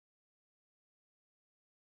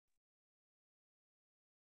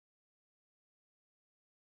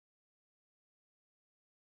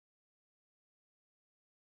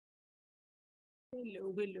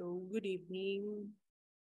Hello, hello, good evening.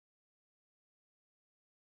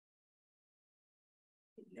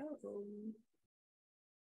 Hello.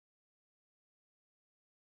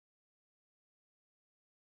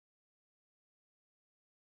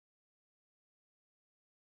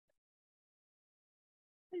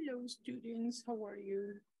 Hello, students, how are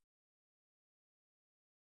you?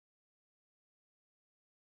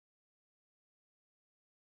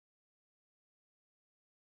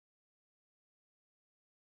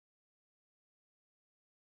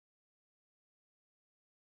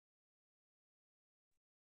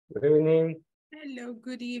 Good evening. Hello,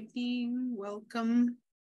 good evening, welcome.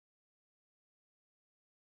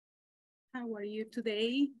 How are you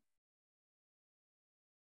today?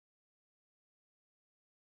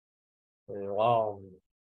 Wow.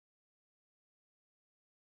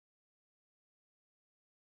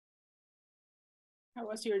 How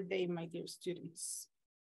was your day, my dear students?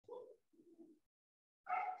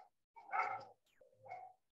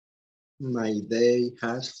 My day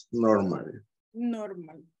has normal.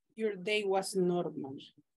 Normal. Your day was normal.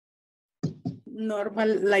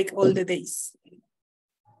 Normal like all the days.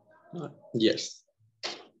 Yes.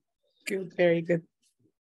 Good, very good.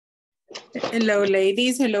 Hello,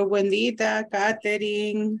 ladies. Hello, Juanita,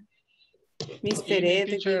 Catherine, Mr.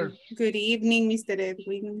 Edwin. Good evening, Mr.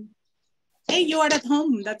 Edwin. Hey, you are at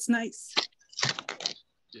home. That's nice.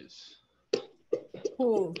 Yes.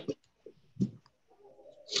 Cool.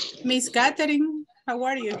 Miss Catherine, how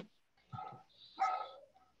are you?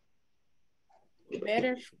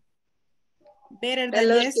 Better. Better than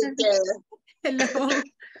Hello, yesterday. teacher. Hello.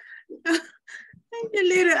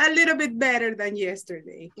 A little bit better than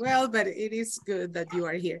yesterday. Well, but it is good that you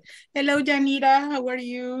are here. Hello, Janita. How are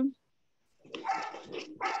you?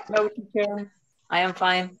 Hello, teacher. I am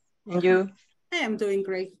fine. And you? I am doing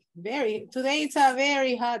great. Today it's a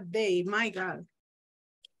very hot day. My God.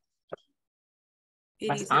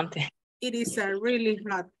 Bastante. It is a really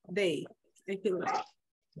hot day. I feel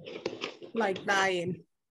like dying.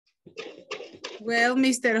 Well,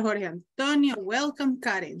 Mr. Jorge Antonio, welcome,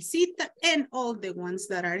 Karencita, and all the ones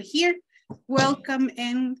that are here. Welcome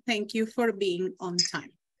and thank you for being on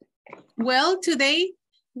time. Well, today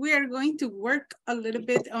we are going to work a little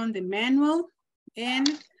bit on the manual, and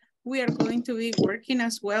we are going to be working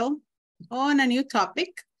as well on a new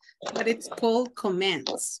topic, but it's called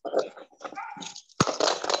commands.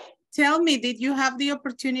 Tell me, did you have the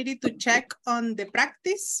opportunity to check on the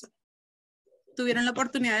practice? ¿Tuvieron la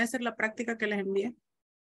oportunidad de hacer la práctica que les envié?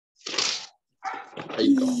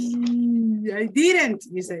 I didn't.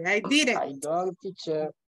 You say, I didn't. I don't,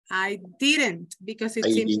 teacher. I didn't, because it's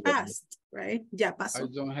in past, right? Ya pasó. I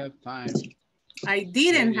don't have time. I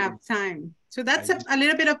didn't have time. So that's a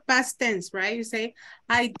little bit of past tense, right? You say,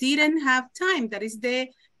 I didn't have time. That is the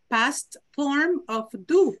past form of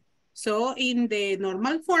do. So in the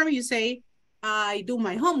normal form, you say, I do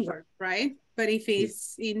my homework, right? But if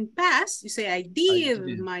it's in past, you say, I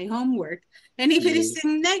did my homework. And if it is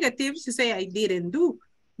in negatives, you say, I didn't do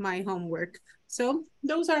my homework. So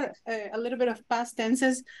those are a little bit of past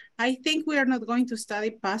tenses. I think we are not going to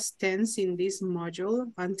study past tense in this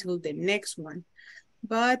module until the next one.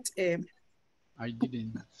 But I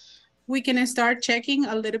didn't. we can start checking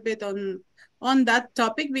a little bit on that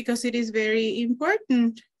topic, because it is very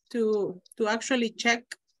important to actually check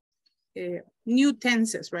new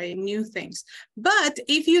tenses, right? New things. But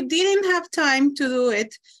if you didn't have time to do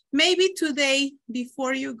it, maybe today,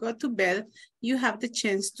 before you go to bed, you have the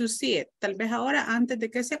chance to see it. Tal vez ahora, antes de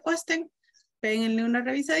que se acuesten, péguenle una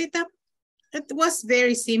revisadita. It was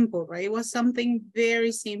very simple, right? It was something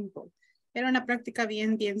very simple. Era una práctica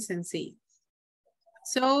bien, bien sencilla.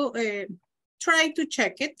 So try to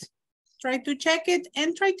check it. Try to check it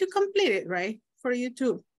and try to complete it, right? For you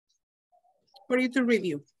to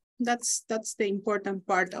review. That's the important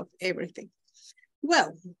part of everything.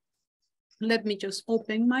 Well, let me just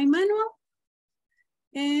open my manual,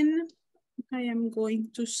 and I am going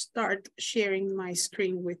to start sharing my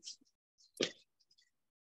screen with you.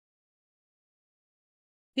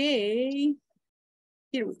 Okay,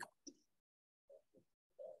 here we go.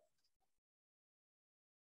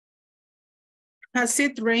 Has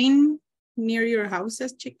it rained near your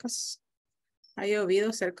houses, chicas? ¿Ha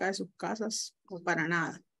llovido cerca de sus casas o para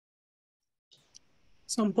nada?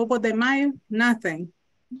 ¿Son popos de mayo? Nothing.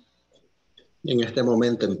 En este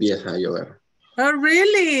momento empieza a llover. Oh,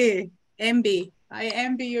 really? Envy. I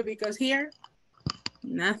envy you because here,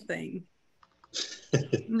 nothing.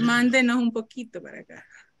 Mándenos un poquito para acá.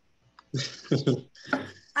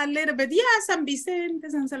 A little bit. Yeah, San Vicente,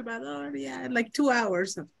 San Salvador. Yeah, like 2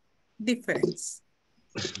 hours of difference.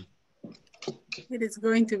 It is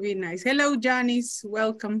going to be nice. Hello, Janice.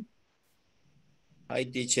 Welcome. Hi,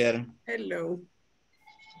 teacher. Hello.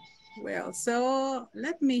 Well, so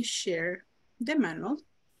let me share the manual,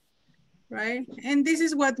 right? And this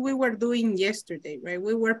is what we were doing yesterday, right?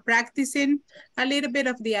 We were practicing a little bit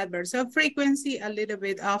of the adverbs of frequency, a little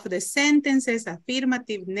bit of the sentences,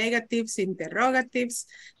 affirmative, negatives, interrogatives.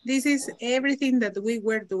 This is everything that we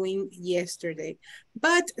were doing yesterday.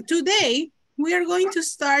 But today, we are going to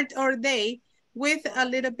start our day with a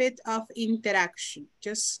little bit of interaction.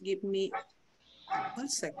 Just give me a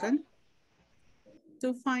second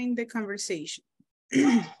to find the conversation.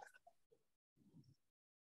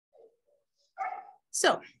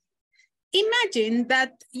 So, imagine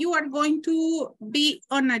that you are going to be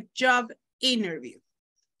on a job interview.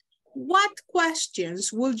 What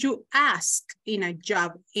questions would you ask in a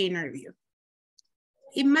job interview?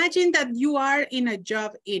 Imagine that you are in a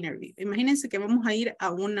job interview. Imagínense que vamos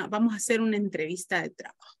a hacer una entrevista de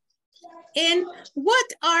trabajo. And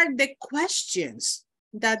what are the questions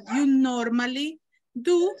that you normally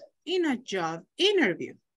do in a job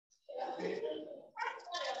interview?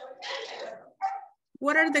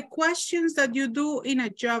 What are the questions that you do in a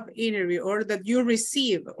job interview or that you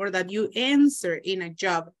receive or that you answer in a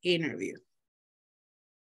job interview?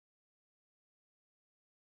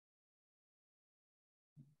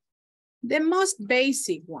 The most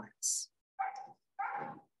basic ones.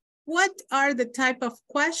 What are the type of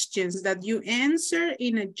questions that you answer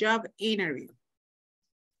in a job interview?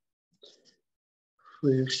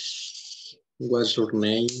 First, what's your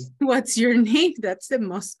name? What's your name? That's the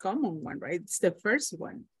most common one, right? It's the first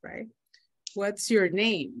one, right? What's your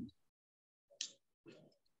name?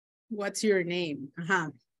 What's your name?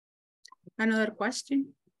 Another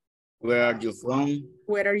question. Where are you from?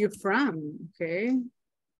 Where are you from? Okay.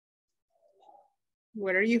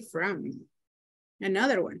 Where are you from?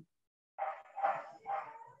 Another one.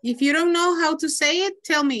 If you don't know how to say it,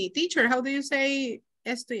 tell me, teacher, how do you say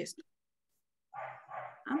esto y esto?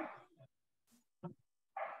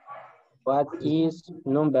 What is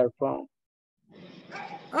number from?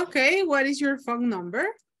 Okay, what is your phone number?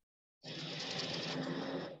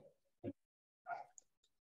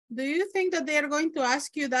 Do you think that they are going to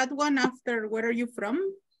ask you that one after where are you from?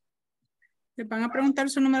 ¿Le van a preguntar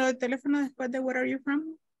su número de teléfono después de where are you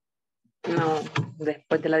from? No,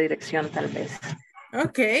 después de la dirección tal vez.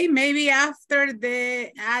 Okay, maybe after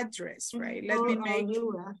the address, right? Let me make.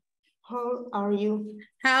 How are you?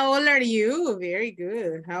 How old are you? Very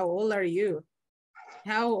good. How old are you?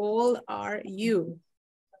 How old are you?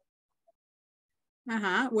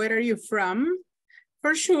 Where are you from?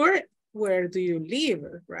 For sure, where do you live,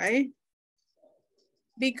 right?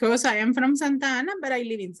 Because I am from Santa Ana, but I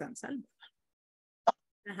live in San Salvador.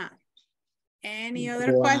 Any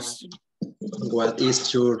other question? What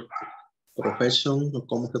is your profession?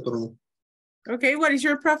 ¿Cómo se pronuncia? Okay, what is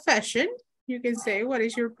your profession? You can say, what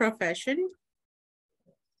is your profession?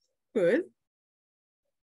 Good.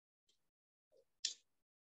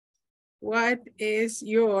 What is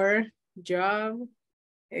your job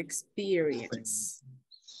experience?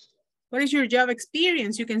 What is your job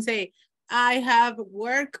experience? You can say, I have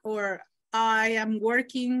work or I am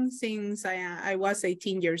working since I was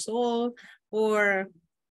 18 years old, or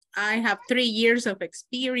I have 3 years of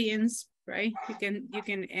experience, right? You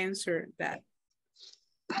can answer that.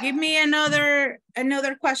 Give me another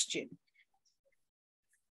question.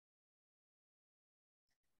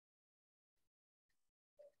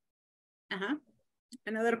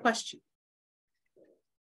 Another question.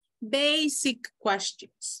 Basic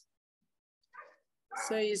questions.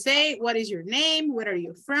 So you say, what is your name? Where are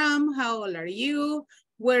you from? How old are you?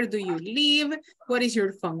 Where do you live? What is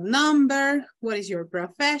your phone number? What is your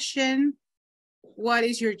profession? What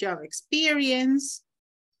is your job experience?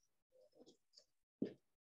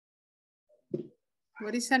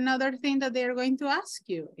 What is another thing that they're going to ask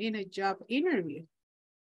you in a job interview?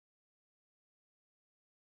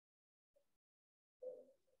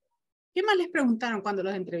 ¿Qué más les preguntaron cuando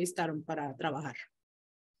los entrevistaron para trabajar?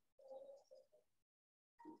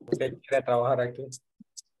 ¿Usted quiere trabajar aquí?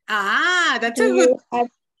 Ah, that's a good.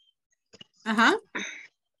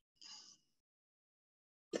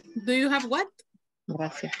 Do you have what?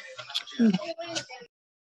 Gracias.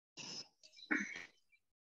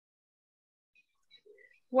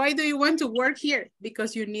 Why do you want to work here?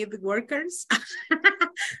 Because you need workers?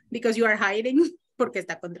 Because you are hiding? Porque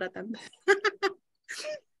está contratando.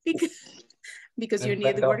 because you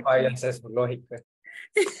need workers.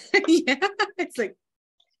 Yeah, it's like,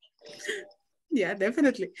 yeah,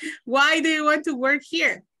 definitely. Why do you want to work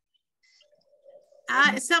here?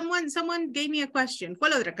 Someone gave me a question.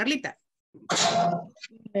 ¿Cuál otra, Carlita?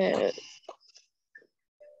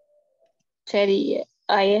 Sería,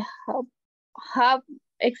 I have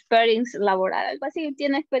experience laboral. Algo así,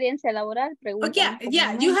 ¿tiene experiencia laboral? Oh, yeah, Preguntan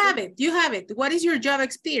yeah, you comúnmente. have it, you have it. What is your job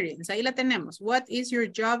experience? Ahí la tenemos. What is your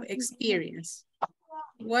job experience?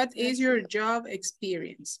 What is your job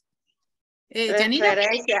experience? Janina?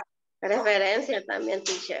 Referencia. Referencia también,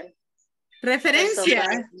 teacher. Referencia.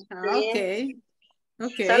 Eso, Ah, sí. ok.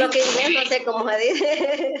 Ok. Solo que inglés no sé cómo se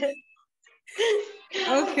dice.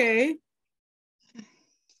 Okay.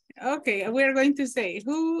 Okay, we're going to say,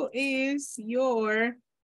 who is your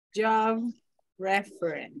job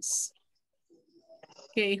reference?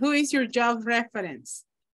 Okay, who is your job reference?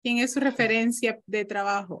 ¿Quién es su referencia de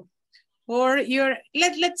trabajo? Or your,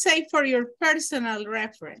 let's say for your personal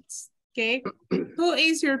reference, okay? Who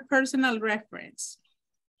is your personal reference?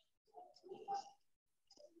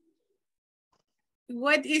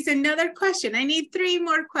 What is another question? I need 3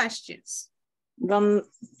 more questions.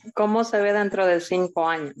 ¿Cómo se ve dentro de 5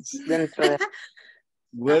 años? Dentro de...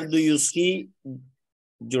 Where do you see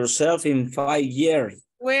yourself in 5 years?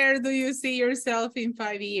 Where do you see yourself in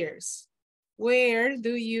 5 years? Where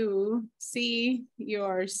do you see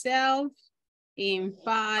yourself in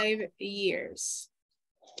 5 years?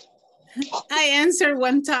 I answered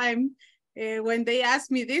one time when they asked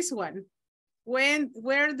me this one.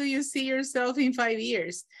 Where do you see yourself in 5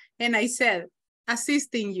 years? And I said,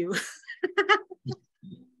 assisting you.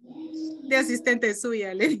 De asistente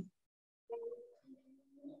suya, Lenny.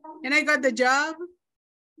 And I got the job.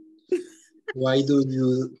 Why do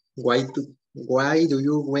you want to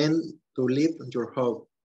leave your home?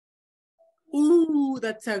 Ooh,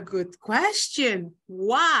 that's a good question.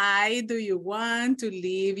 Why do you want to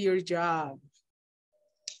leave your job?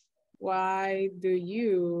 Why do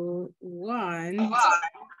you want to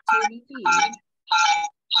leave?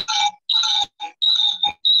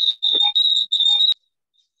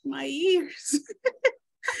 My ears.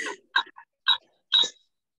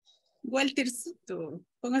 Waltercito,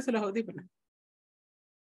 póngase los audífonos.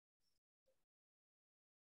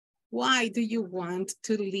 Why do you want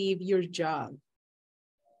to leave your job?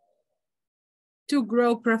 To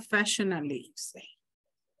grow professionally, you say.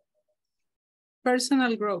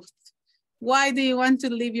 Personal growth. Why do you want to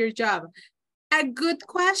leave your job? A good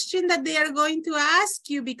question that they are going to ask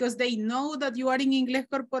you because they know that you are in Inglés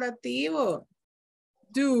Corporativo.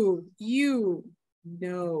 Do you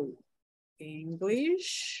know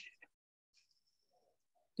English?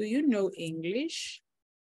 Do you know English?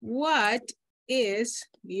 What is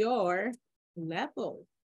your level?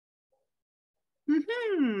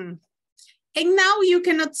 And now you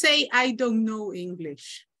cannot say, I don't know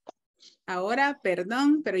English. Ahora,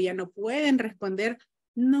 perdón, pero ya no pueden responder,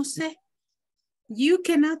 no sé. You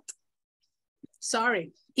cannot.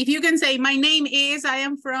 Sorry. If you can say, my name is, I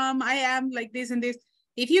am from, I am like this and this.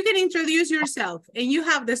 If you can introduce yourself and you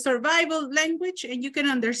have the survival language and you can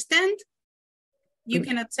understand, you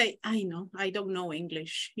cannot say, I know, I don't know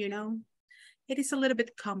English, you know. It is a little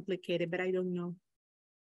bit complicated, but I don't know.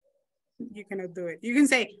 You cannot do it. You can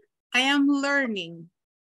say, I am learning.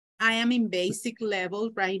 I am in basic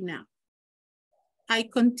level right now. I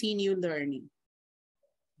continue learning.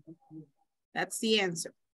 That's the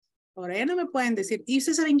answer. Ahora ya no me pueden decir, ¿y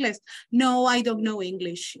usted sabe inglés? No, I don't know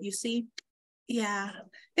English. You see? Yeah,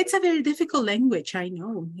 it's a very difficult language. I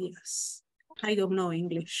know, yes. I don't know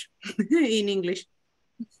English. In English.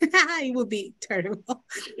 It would be terrible.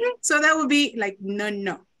 So that would be like,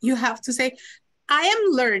 no. You have to say, I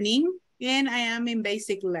am learning and I am in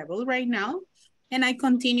basic level right now. And I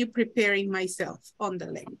continue preparing myself on the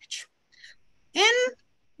language. And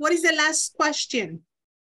what is the last question?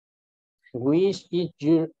 Which is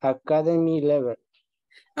your academic level?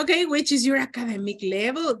 Okay, which is your academic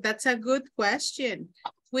level? That's a good question.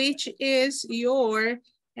 Which is your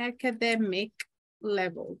academic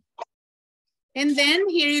level? And then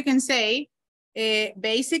here you can say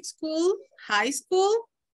basic school, high school,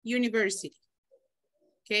 university.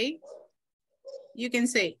 Okay. You can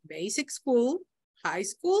say basic school, high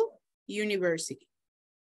school, university.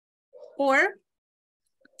 Or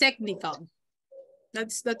technical.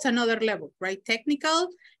 That's another level, right? Technical,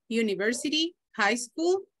 university, high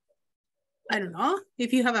school. I don't know.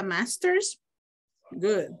 If you have a master's,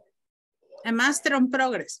 good. A master on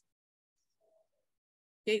progress.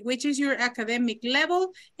 Okay, which is your academic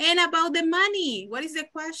level? And about the money, what is the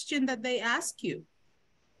question that they ask you?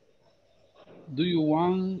 Do you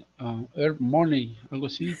want earn money? Algo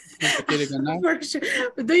así. ¿Cuánto quiere ganar? For sure.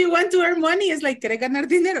 Do you want to earn money? It's like, ¿quiere ganar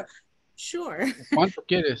dinero? Sure. ¿Cuánto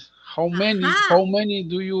quieres? How many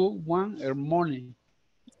do you want earn money?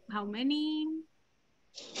 How many?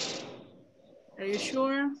 Are you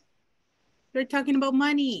sure? They're talking about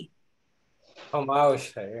money. How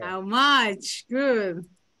much? How much? Good.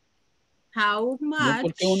 How No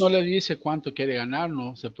porque much? uno le dice cuánto quiere ganar,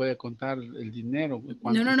 no se puede contar el dinero.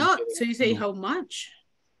 No. Quiere So you say ganar, how much?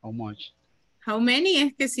 how much. How many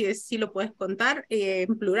es que si lo puedes contar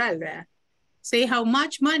en plural, ¿verdad? Say how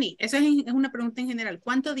much money. Esa es una pregunta en general.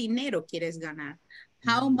 ¿Cuánto dinero quieres ganar?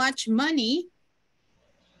 How much money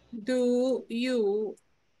do you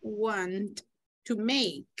want to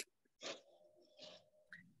make?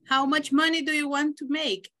 How much money do you want to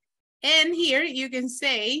make? And here you can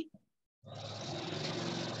say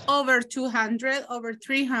over 200, over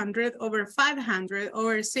 300, over 500,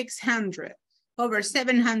 over 600, over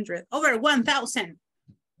 700, over 1,000.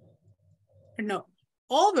 No,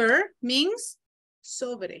 over means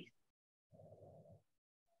sobre.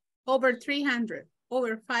 Over 300,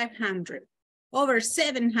 over 500, over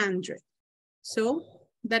 700. So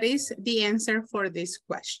that is the answer for this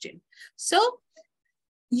question. So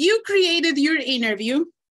you created your interview,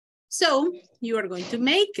 so you are going to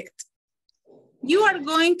make it. You are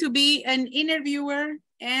going to be an interviewer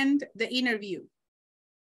and the interview.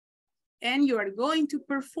 And you are going to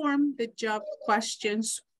perform the job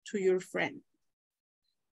questions to your friend.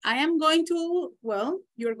 I am going to, well,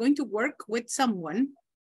 you're going to work with someone.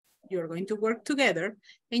 You're going to work together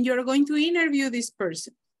and you're going to interview this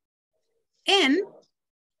person. And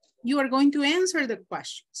you are going to answer the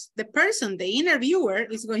questions. The person, the interviewer,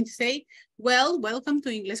 is going to say, well, welcome to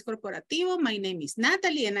Inglés Corporativo. My name is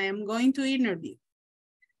Natalie and I am going to interview.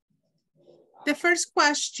 The first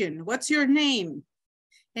question, what's your name?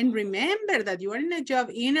 And remember that you are in a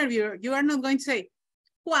job interview. You are not going to say,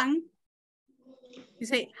 Juan. You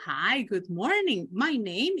say, hi, good morning. My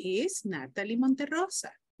name is Natalie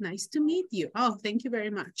Monterrosa. Nice to meet you. Oh, thank you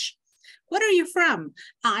very much. What are you from?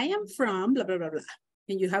 I am from blah, blah, blah, blah.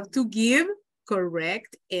 And you have to give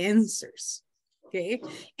correct answers, okay?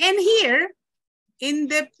 And here, in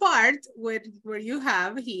the part where you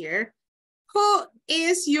have here, who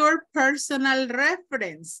is your personal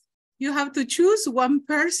reference? You have to choose one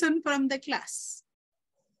person from the class.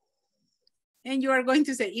 And you are going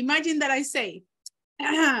to say, imagine that I say,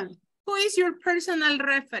 who is your personal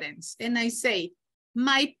reference? And I say,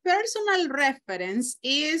 my personal reference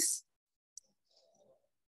is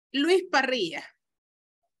Luis Parrilla.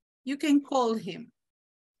 You can call him.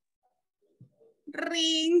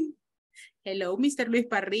 Ring. Hello, Mr. Luis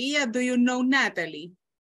Parrilla. Do you know Natalie?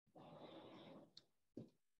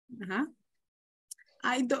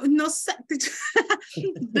 I don't know.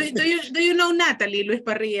 do you know Natalie, Luis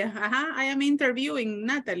Parrilla? I am interviewing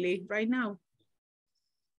Natalie right now.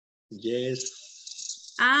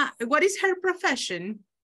 Yes. What is her profession?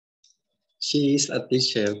 She is a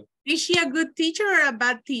teacher. Is she a good teacher or a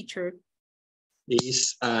bad teacher?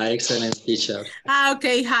 Is an excellent teacher.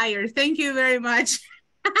 Okay, higher. Thank you very much.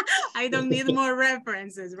 I don't need more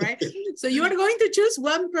references, right? So you are going to choose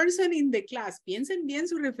one person in the class. Piensen bien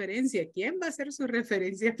su referencia. ¿Quién va a ser su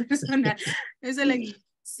referencia personal? Eso like,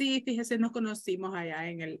 sí, fíjese, nos conocimos allá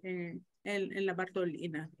en la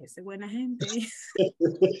Bartolina. Ese buena gente.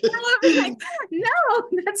 Like, no,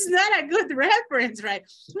 that's not a good reference, right?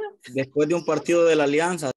 Después de un partido de la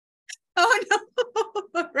Alianza. Oh,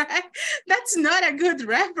 no, right? That's not a good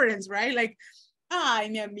reference, right? Like, ay,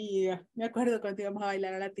 mi amiga, me acuerdo cuando íbamos a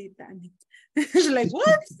bailar a la Titanic. It's like,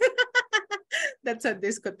 what? That's a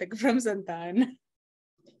discotheque from Santa Ana.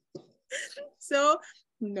 So,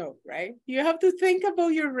 no, right? You have to think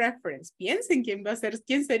about your reference. Piensen quién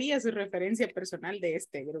sería su referencia personal de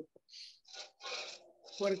este grupo.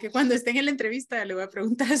 Porque cuando estén en la entrevista le voy a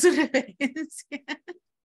preguntar su referencia.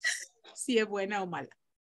 Si es buena o mala.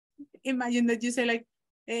 Imagine that you say like,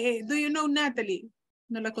 do you know Natalie?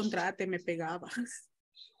 No la contrate, me pegaba.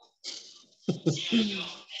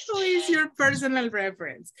 Who is your personal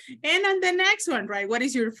reference? And on the next one, right? What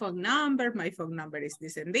is your phone number? My phone number is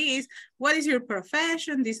this and this. What is your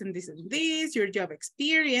profession? This and this and this. Your job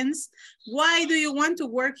experience. Why do you want to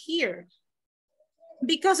work here?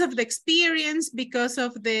 Because of the experience, because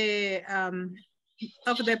of the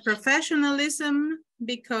professionalism,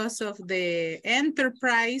 because of the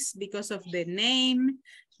enterprise, because of the name,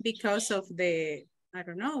 because of the, I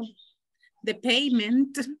don't know, the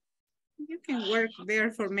payment. You can work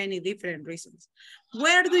there for many different reasons.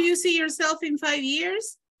 Where do you see yourself in 5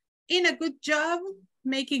 years? In a good job,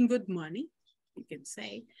 making good money, you can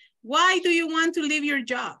say. Why do you want to leave your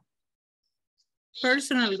job?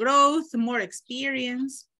 Personal growth, more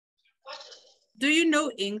experience. Do you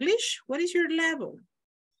know English? What is your level?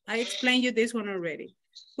 I explained you this one already.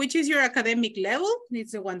 Which is your academic level?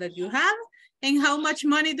 It's the one that you have. And how much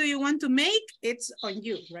money do you want to make? It's on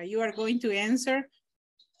you, right? You are going to answer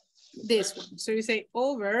this one. So you say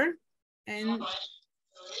over and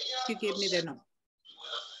you give me the number,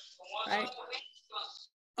 right?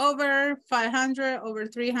 Over 500, over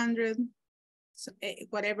 300, so,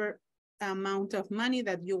 whatever amount of money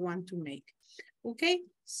that you want to make. Okay,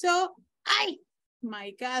 so,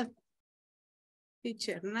 my God.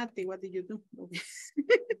 Teacher Nati, what did you do? Okay.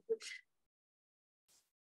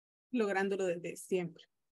 Lográndolo desde siempre.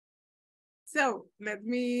 So, let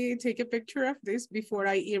me take a picture of this before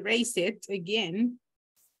I erase it again.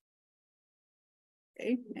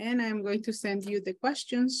 Okay, and I'm going to send you the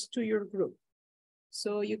questions to your group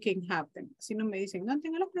so you can have them. Si no me dicen, no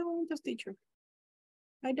tengo las preguntas, teacher.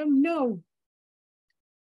 I don't know.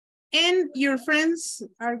 And your friends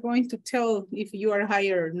are going to tell if you are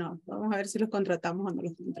hired or not. Vamos a ver si los contratamos o no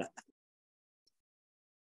los contratamos.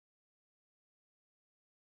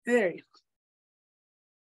 There you go.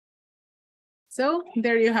 So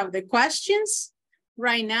there you have the questions.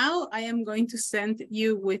 Right now, I am going to send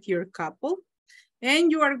you with your couple, and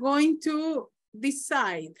you are going to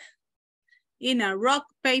decide in a rock,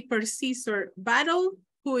 paper, scissors battle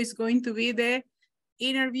who is going to be the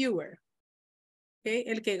interviewer. Okay,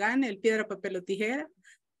 el que gane el piedra, papel o tijera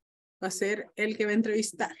va a ser el que va a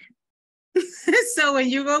entrevistar. So when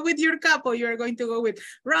you go with your couple, you are going to go with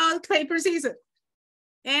rock, paper, scissors.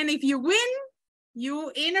 And if you win,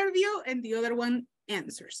 you interview and the other one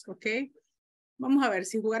answers, okay? Vamos a ver,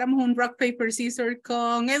 si jugáramos un rock, paper, scissors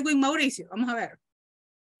con Edwin Mauricio. Vamos a ver.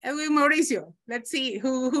 Edwin Mauricio, let's see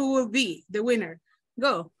who will be the winner.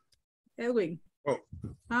 Go, Edwin. Oh.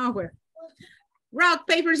 Vamos a ver. Rock,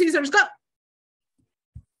 paper, scissors, go.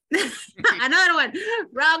 Another one.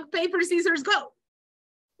 Rock, paper, scissors, go.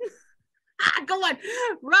 Go on.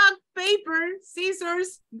 Rock, paper,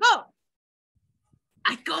 scissors, go.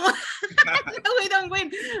 Go on. No, we don't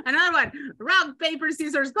win. Another one. Rock, paper,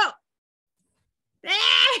 scissors, go.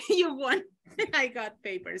 You won. I got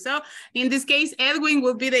paper. So in this case, Edwin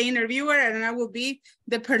will be the interviewer and I will be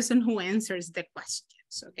the person who answers the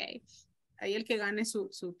questions. Okay. Ahí el que gane su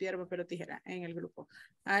piedra, papel o tijera en el grupo.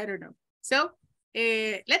 I don't know. So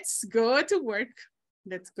let's go to work.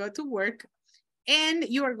 Let's go to work. And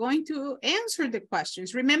you are going to answer the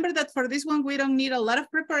questions. Remember that for this one, we don't need a lot of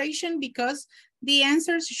preparation because the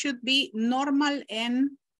answers should be normal and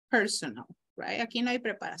personal, right? Aquí no hay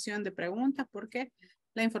preparación de preguntas porque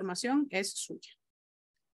la información es suya.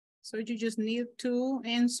 So you just need to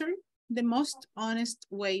answer the most honest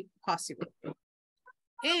way possible.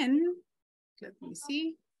 And let me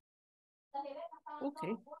see.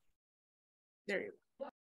 Okay. There you go.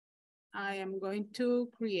 I am going to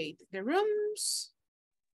create the rooms.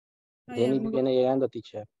 Dennis viene llegando,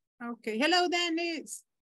 teacher. Okay. Hello, Dennis.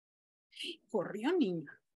 Corrió, niño.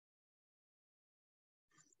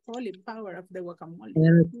 Holy power of the guacamole.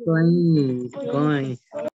 Going.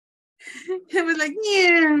 I was like,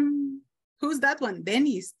 yeah. Who's that one?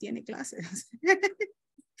 Dennis tiene clases.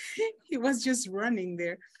 He was just running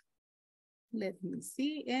there. Let me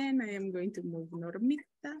see. And I am going to move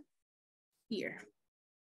Normita here.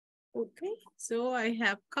 Okay, so I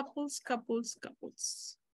have couples.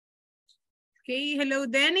 Okay, hello,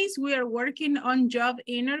 Dennis. We are working on job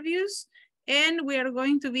interviews and we are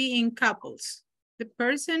going to be in couples. The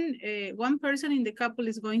person, one person in the couple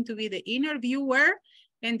is going to be the interviewer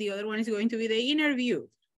and the other one is going to be the interviewed.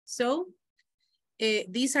 So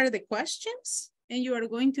these are the questions and you are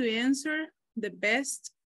going to answer the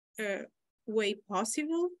best way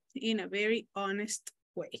possible in a very honest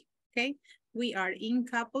way, okay? We are in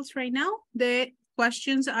couples right now. The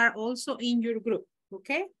questions are also in your group,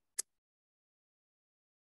 okay?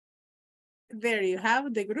 There you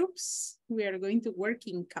have the groups. We are going to work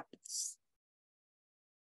in couples.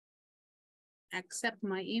 Accept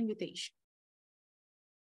my invitation.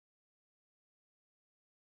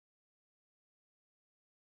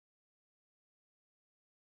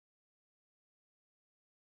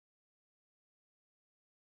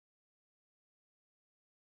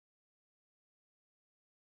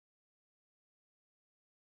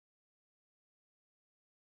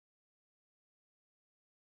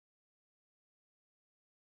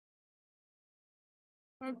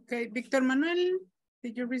 Okay, Victor Manuel,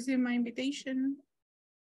 did you receive my invitation?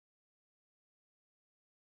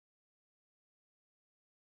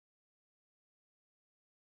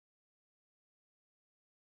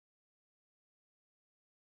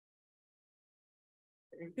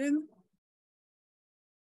 Very good.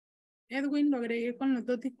 Edwin, lo agregué con los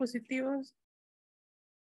dos dispositivos.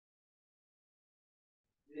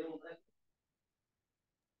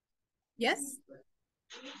 Yes.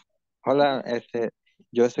 Hola,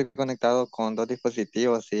 yo estoy conectado con dos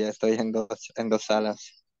dispositivos y estoy en dos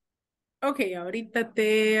salas. Ok, ahorita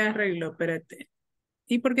te arreglo, espérate.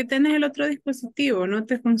 ¿Y por qué tienes el otro dispositivo? ¿No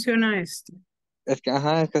te funciona esto? Es que,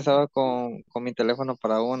 ajá, es que estaba con mi teléfono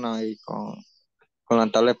para uno y con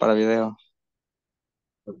la tablet para video.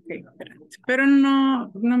 Ok, espérate. Pero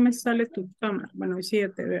no me sale tu cámara. Bueno, sí ya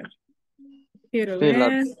te veo. Quiero Sí,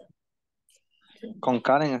 ver. con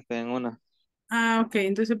Karen estoy en una. Ah, ok,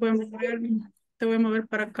 entonces podemos mover. Te voy a mover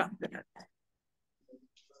para acá. Espérate.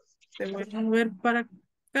 Te voy a mover para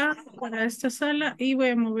acá, para esta sala, y voy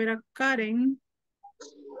a mover a Karen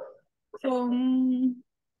con...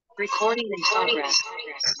 Recording in progress.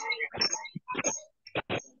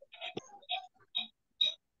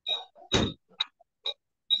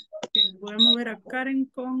 Voy a mover a Karen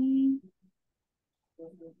con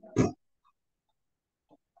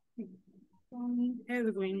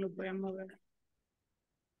Edwin, lo voy a mover.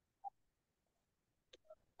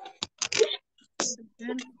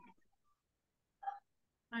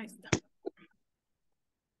 Ahí está.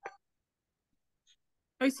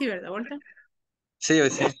 Hoy sí, ¿verdad, Walter? Sí, hoy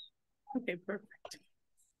sí. Ok, perfecto.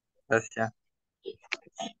 Gracias.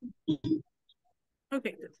 Ok.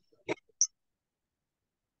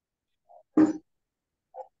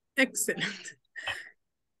 Excellent.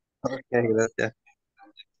 Ok, gracias.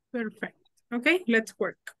 Perfect. Okay, let's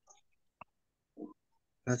work.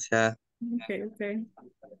 Gracias. Okay.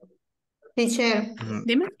 Teacher,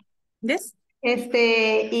 Dime. Yes.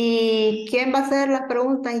 ¿Y quién va a hacer las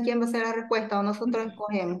preguntas y quién va a hacer la respuesta? ¿O nosotros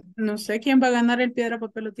escogemos? No sé quién va a ganar el piedra,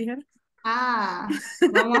 papel o tijera.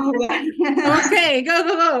 Vamos a jugar. Okay,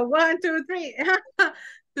 go. 1, 2, 3.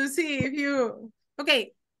 To see if you...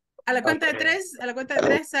 Okay. A la cuenta de tres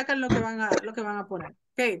sacan lo que van a poner.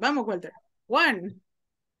 Okay, vamos, Walter. 1.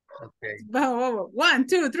 Okay. Vamos. 1,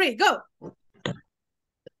 2, 3, go.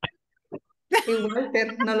 Y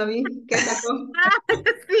Walter, no lo vi. ¿Qué sacó?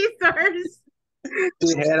 Scissors.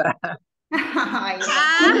 Tijera. Ay,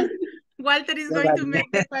 no. Walter is going to make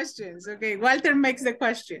the questions. Okay, Walter makes the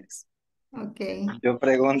questions. Okay. Yo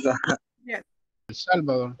pregunto. Yes. El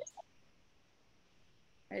Salvador.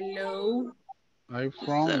 Hello. I'm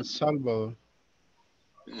from El Salvador.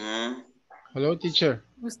 Hello, teacher.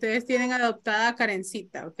 Ustedes tienen adoptada a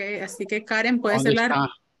Karencita, ¿ok? Así que Karen puede ¿Dónde ser la...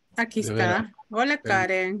 está? Aquí De está. veras. Hola, Pero-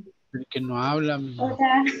 Karen. El que no habla, no Hola.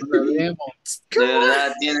 la vemos. De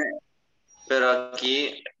verdad tiene, pero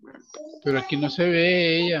aquí, Pero aquí no se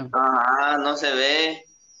ve ella. no se ve.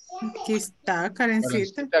 Aquí está,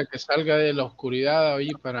 Karencita. Karencita, que salga de la oscuridad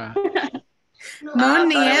ahí para... No,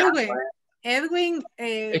 ni Karen, Edwin. Edwin,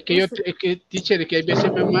 Es que, teacher, es que a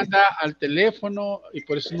veces me manda al teléfono y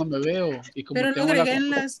por eso no me veo. Y como pero lo tengo agregué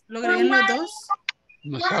lo agregué en los dos.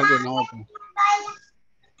 no salgo en otro.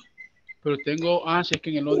 Pero tengo, si es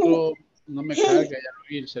que en el otro no me carga, ya lo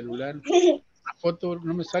vi el celular. La foto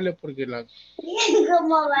no me sale porque la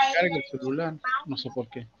carga el celular. No sé por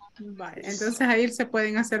qué. Vale, entonces ahí se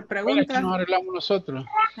pueden hacer Bueno, preguntas. aquí nos arreglamos nosotros.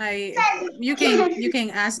 Ahí, you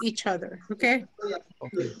can ask each other, ¿ok?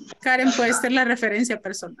 Karen puede ser la referencia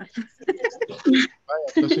personal. Vaya,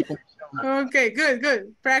 entonces, ¿cómo se llama? Ok,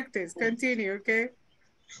 good. Practice, continue, ok.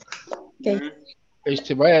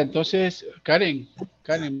 Vaya, entonces, Karen.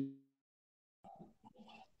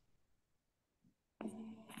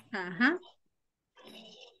 Ajá.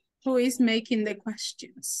 Who is making the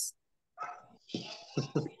questions?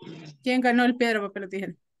 ¿Quién ganó el piedra, papel o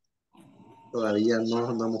tijera? Todavía no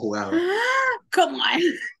hemos jugado. Come on.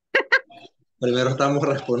 Primero estamos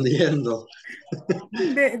respondiendo.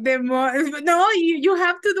 No, you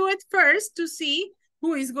have to do it first to see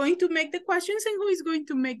who is going to make the questions and who is going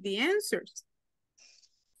to make the answers.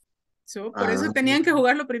 So, por eso tenían que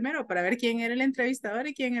jugarlo primero para ver quién era el entrevistador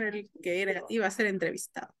y quién era el que iba a ser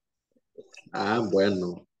entrevistado.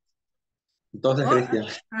 Bueno. Entonces, Cristian.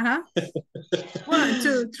 Ajá. 1,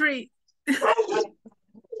 2, 3.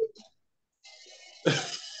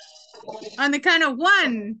 On the count of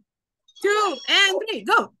 1, 2, and 3,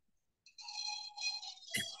 go.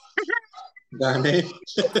 Gané.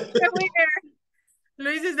 The winner.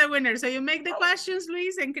 Luis is the winner. So you make the questions,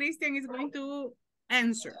 Luis, and Christian is going to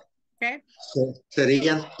answer. Okay.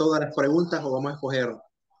 ¿Serían todas las preguntas o vamos a escoger?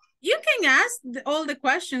 You can ask all the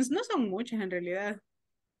questions. No son muchas en realidad.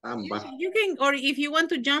 Ambas. You can, or if you want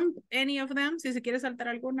to jump any of them, si se quiere saltar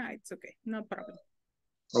alguna, it's okay. No problem.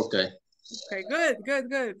 Okay. Okay,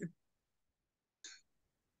 good.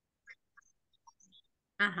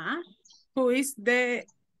 Ajá. Who is the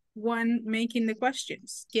one making the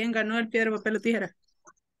questions? ¿Quién ganó el piedra, papel o tijera?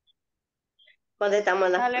 Contestamos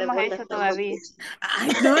las No lo hemos preguntas. hecho todavía. Ay,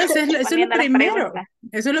 no, eso es lo Poniendo las primero. preguntas.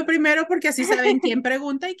 Eso es lo primero porque así saben quién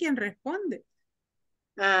pregunta y quién responde.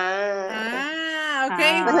 Ah,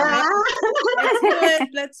 Okay,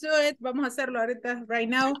 let's do it. Vamos a hacerlo ahorita, right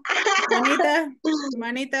now.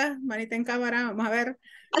 Manita en cámara. Vamos a ver.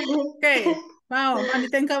 Okay, vamos,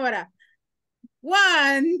 manita en cámara. 1,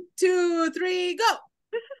 2, 3, go.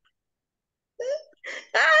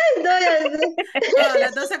 Ay, no, Oh,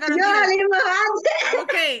 las dos sacaron yo tiro. salimos antes.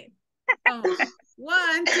 Okay, vamos.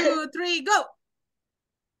 1, 2, 3, go.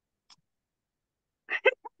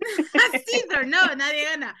 Caesar, no, nadie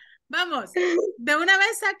gana. Vamos, de una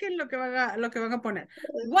vez saquen lo que van a poner.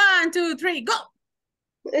 1, 2, 3, go.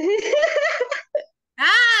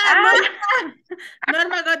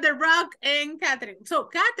 Norma got the rock and Catherine. So,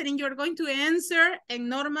 Catherine, you're going to answer, and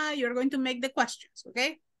Norma, you're going to make the questions,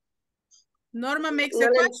 okay? Norma makes the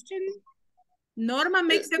question. Norma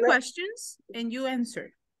makes the questions, and you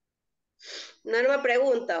answer. Norma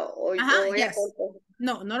pregunta, o yo voy a contar.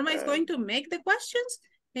 No, Norma is going to make the questions,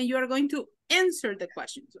 and you are going to answer the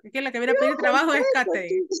questions. Okay, la que viene a pedir trabajo es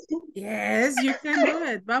Catherine. Yes, you can do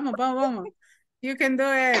it. Vamos. You can do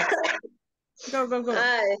it. Go.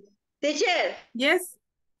 Teacher. Yes.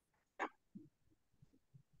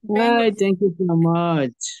 Why, thank you so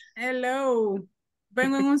much. Hello.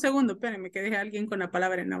 Vengo en un segundo. Espérenme que deje a alguien con la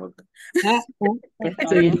palabra en la boca.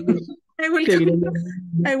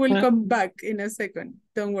 I will come back in a second.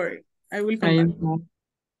 Don't worry. I will come back.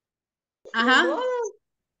 Ajá.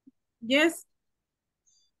 Yes.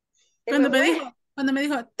 Cuando me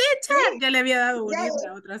dijo, teacher, ya le había dado un libro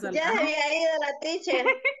a otra sala. Ya había ido la teacher.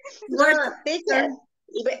 No, teacher.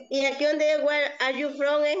 Y aquí donde where are you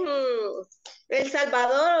from es El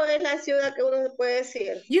Salvador, o es la ciudad que uno se puede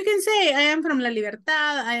decir. You can say I am from La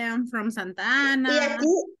Libertad, I am from Santa Ana.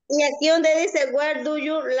 Y aquí donde dice where do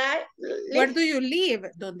you live? Where do you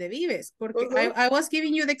live? ¿Dónde vives? Porque I was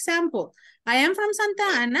giving you the example. I am from Santa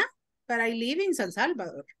Ana, but I live in San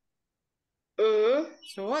Salvador.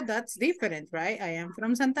 So that's different, right? I am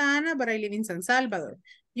from Santa Ana, but I live in San Salvador.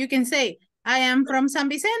 You can say, I am from San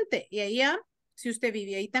Vicente. Y ahí ya, si usted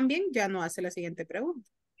vive ahí también, ya no hace la siguiente pregunta.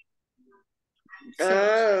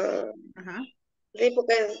 So, sí,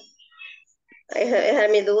 porque esa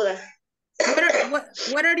es mi duda.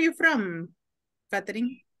 Where are you from,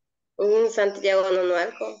 Catherine? Santiago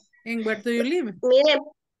Nonualco. And where do you live? Mire,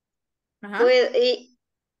 pues,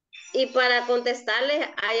 y para contestarles,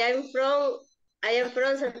 I am from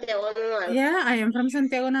Santiago Nonualco. Yeah, I am from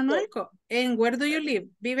Santiago Nonualco. And where do you live?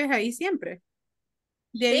 ¿Vives ahí siempre?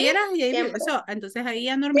 De ahí eras y ahí vives. So, entonces ahí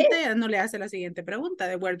a Normita ya no le hace la siguiente pregunta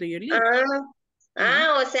de where do you live.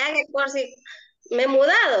 O sea que por si me he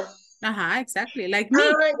mudado. Ajá, exactly, like me.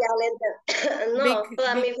 No,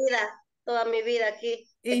 toda mi vida aquí.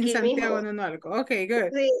 In Santiago Nonualco. Okay,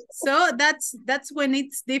 good. Sí. So that's when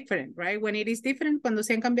it's different, right? When it is different, cuando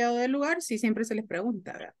se han cambiado de lugar, sí siempre se les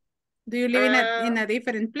pregunta, ¿verdad? Do you live in a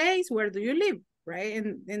different place? Where do you live? Right?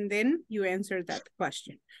 And then you answer that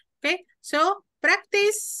question. Okay, so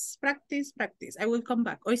practice. I will come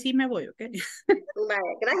back. Hoy sí me voy, okay?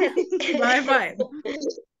 Vale, gracias. Bye.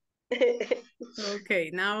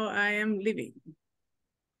 Okay, now I am leaving.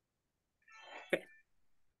 Okay.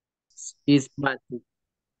 It's basic.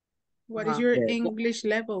 What is your English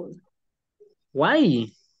level?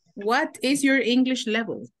 Why? What is your English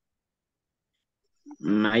level?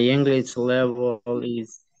 My English level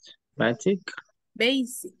is basic.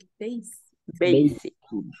 Basic.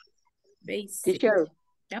 Teacher.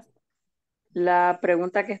 Yep. La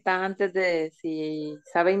pregunta que está antes de si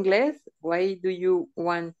sabe inglés, why do you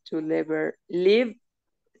want to leave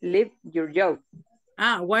your job?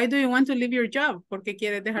 Why do you want to leave your job? ¿Por qué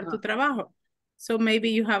quieres dejar tu trabajo? So maybe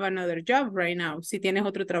you have another job right now. Si tienes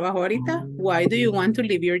otro trabajo ahorita, why do you want to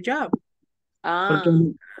leave your job?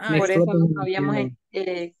 Por eso nos habíamos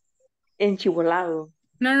enchivolado.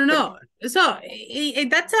 No. So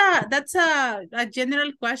that's a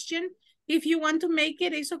general question. If you want to make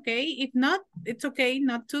it, it's okay. If not, it's okay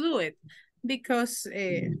not to do it. Because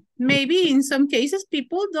maybe in some cases,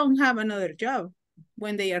 people don't have another job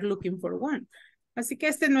when they are looking for one. Así que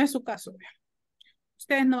este no es su caso.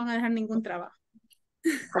 Ustedes no van a dejar ningún trabajo.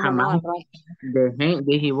 Jamás.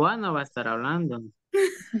 De Jiboa no va a estar hablando.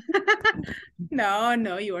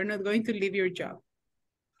 No, you are not going to leave your job.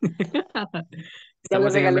 Ya le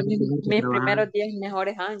regalé mis primeros 10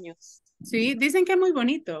 mejores años. Sí, dicen que es muy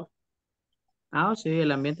bonito. Sí,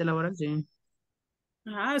 el ambiente laboral, sí.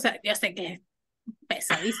 O sea, yo sé que es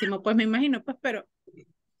pesadísimo, pues me imagino, pues, pero...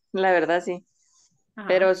 La verdad, sí.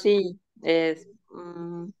 Pero sí, es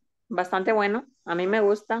bastante bueno. A mí me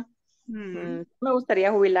gusta. Me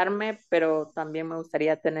gustaría jubilarme, pero también me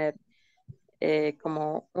gustaría tener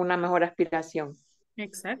como una mejor aspiración.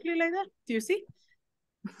 Exactly like that. Do you see?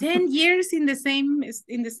 10 years in the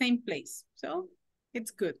same place. So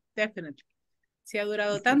It's good, definitely. Si ha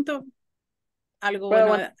durado tanto, algo Pero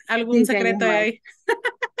bueno, bueno, algún 15 años secreto hay más. ahí.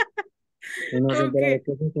 Uno se entera de Okay.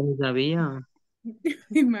 cosas que no sabía.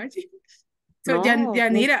 Imagine. So, No,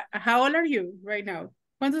 Yanira, how old are you right now?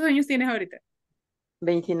 ¿Cuántos años tienes ahorita?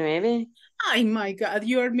 29. Oh my God,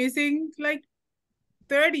 you're missing like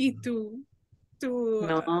 30 to,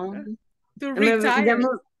 No, to ya retire.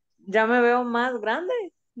 ya me veo más grande.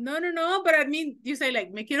 No, but I mean, you say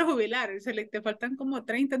like, me quiero jubilar. So, like, te faltan como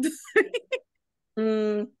 30.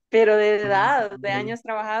 Pero de edad, de años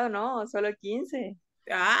trabajado, no, solo 15.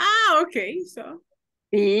 Okay, so.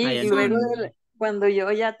 Sí, y luego Soon. cuando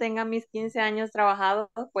yo ya tenga mis 15 años trabajados,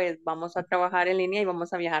 pues vamos a trabajar en línea y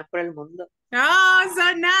vamos a viajar por el mundo. Oh,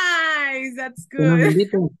 so nice. That's Que nos good.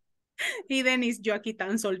 inviten. Y Denis, yo aquí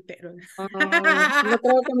tan soltero. No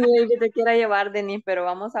creo que mi baby te quiera llevar, Denis, pero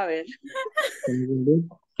vamos a ver.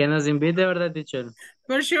 Que nos invite, ¿verdad, teacher?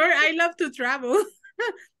 For sure, I love to travel.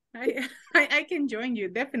 I can join you,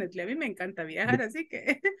 definitely. A mí me encanta viajar, así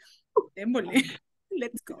que démosle.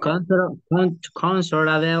 Let's go. Concert,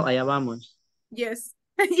 Adele, allá vamos. Yes.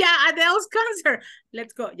 Yeah, Adele's concert.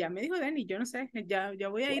 Let's go. Ya me dijo Denny, yo no sé. Ya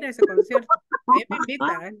voy a ir a ese concierto. Ella me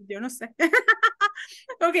invita, yo no sé.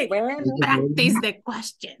 Okay, Bueno. practice the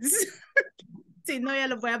questions. Si no, ya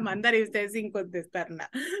lo voy a mandar y ustedes sin contestar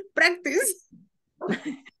nada. Practice.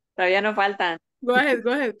 Todavía no faltan. Go ahead,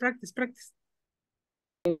 practice.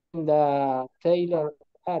 The Taylor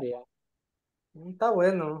area. Está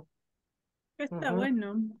bueno. Está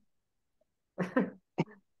bueno.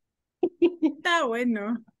 Está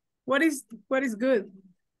bueno. What is good?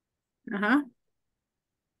 Ajá.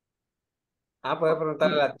 Puede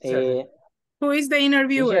preguntarle a la teacher. Who is the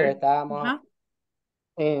interviewer? Teacher, estábamos Ajá.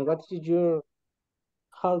 en what is your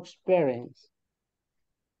work experience?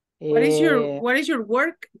 What is your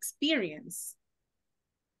work experience?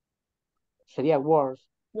 Sería work.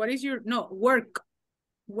 What is your work?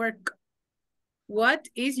 What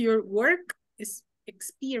is your work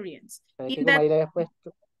experience? Es que como ahí le había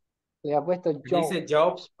puesto job. Dice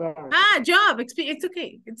job. Job experience. It's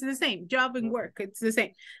okay. It's the same. Job and work. It's the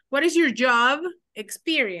same. What is your job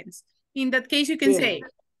experience? In that case, you can say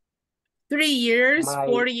 3 years,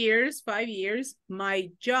 4 years, 5 years.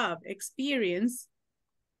 My job experience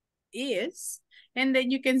is, and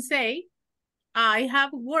then you can say, I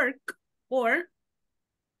have work or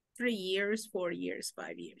 3 years, 4 years,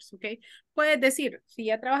 5 years, okay? Puedes decir, si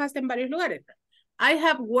ya trabajaste en varios lugares, I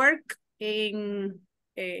have work in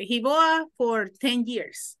Hiboa for 10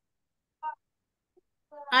 years.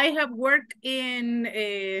 I have worked in,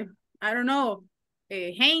 I don't know,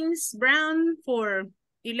 Haynes Brown for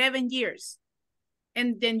 11 years.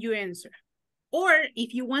 And then you answer. Or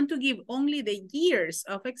if you want to give only the years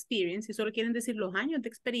of experience, si solo quieren decir los años de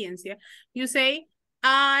experiencia, you say,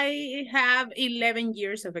 I have 11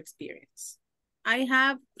 years of experience. I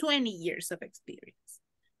have 20 years of experience.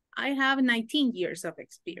 I have 19 years of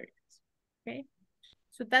experience. Okay?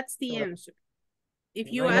 So that's the answer. If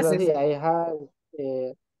you ask... I have,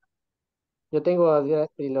 yo tengo,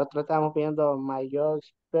 y lo otro estamos viendo, my job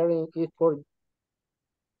experience is for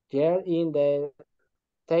year in the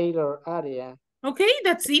Taylor area. Okay,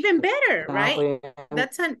 that's even better, right?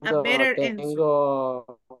 That's a better answer.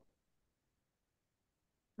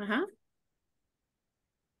 Ajá.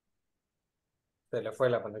 Se le fue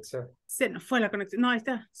la conexión. Se nos fue la conexión. No, ahí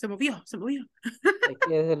está. Se movió. Es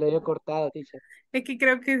que se le dio cortado, teacher. Es que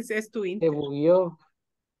creo que es tu Inter. Se bugueó.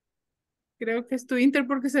 Creo que es tu Inter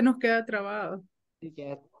porque se nos queda trabado.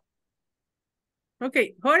 Ok,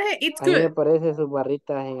 Jorge, it's A mí good. me parece sus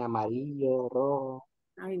barritas en amarillo, rojo.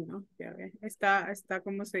 Ay, no, ya ve. Está,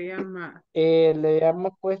 ¿cómo se llama? Le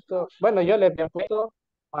habíamos puesto, bueno, yo le había puesto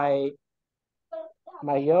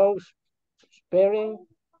my job experience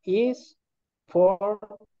is for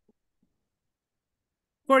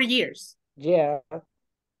 4 years. Yeah.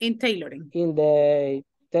 In tailoring. In the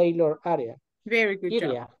Taylor area. Very good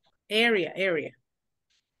job. Area.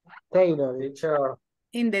 Taylor. Dicho.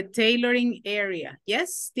 In the tailoring area.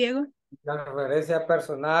 Yes, Diego? La referencia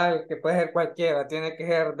personal, que puede ser cualquiera, tiene que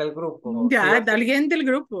ser del grupo. Ya, ¿sí? de alguien del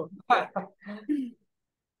grupo.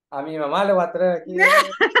 A mi mamá le voy a traer aquí.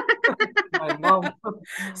 My mom.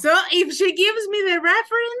 So, if she gives me the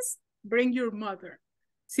reference, bring your mother.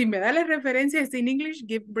 Si me da las referencias in English,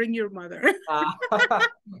 bring your mother.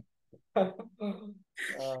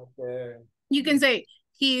 Okay. You can say,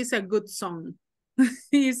 he is a good son.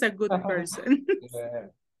 He is a good person.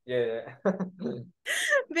 Yeah.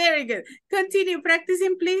 Very good. Continue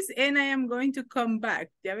practicing, please, and I am going to come back.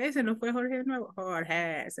 Ya ves, se nos fue Jorge de nuevo.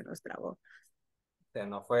 Jorge, se nos trabó. Se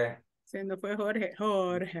nos fue. Se nos fue Jorge.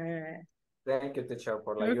 Thank you, teacher,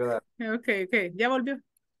 por la Okay, ayuda. okay. Ya volvió.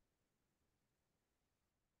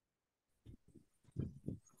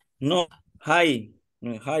 No, hi.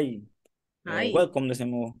 No, hi. Hi. Welcome,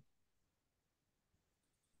 decimos.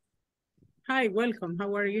 Hi, welcome.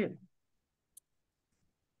 How are you?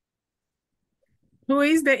 Who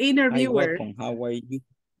is the Hi, interviewer? welcome. How are you?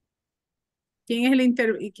 ¿Quién es el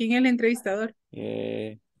entrevistador?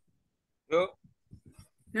 Yo.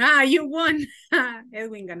 Ah, you won.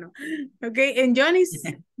 Edwin ganó. Okay, and Johnny's,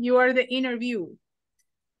 you are the interview.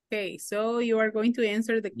 Okay, so you are going to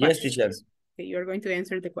answer the Yes, questions. teacher. Okay, you are going to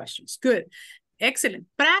answer the questions. Good. Excellent.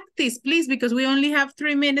 Practice, please, because we only have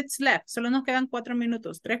 3 minutes left. Solo nos quedan 4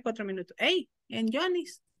 minutos, 4 minutos. Hey, and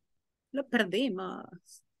Johnny's, lo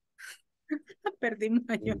perdimos. Lo perdimos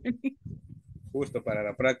a Johnny. Justo para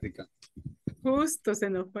la práctica. Justo se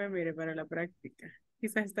nos fue, mire, para la práctica.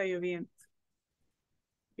 Quizás está lloviendo.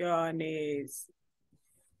 Johnny's.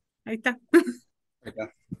 Ahí está.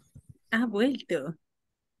 Acá. Ha vuelto.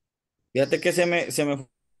 Fíjate que se me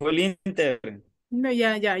fue el Inter. No,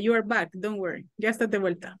 ya, you are back, don't worry. Ya estás de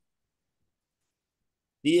vuelta.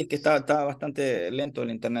 Sí, es que está bastante lento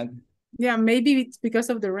el internet. Yeah, maybe it's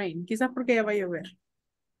because of the rain. Quizás porque ya va a llover.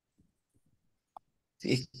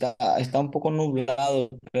 Sí, está un poco nublado,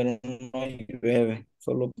 pero no llueve.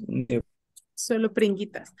 Solo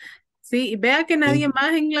pringuitas. Sí, y vea que nadie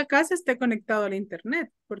más en la casa esté conectado al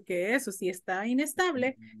internet, porque eso sí está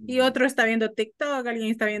inestable. Y otro está viendo TikTok,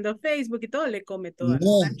 alguien está viendo Facebook y todo le come todo el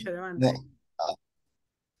No, ancho de banda. no.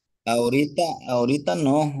 Ahorita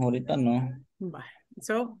no. Vale.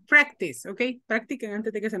 So, practice, ¿ok? Practiquen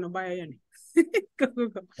antes de que se nos vaya Johnny.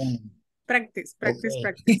 Go. Practice.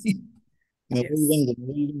 Okay. Me Yes.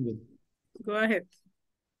 voy y vengo. Go ahead.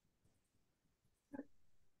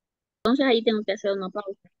 Entonces ahí tengo que hacer una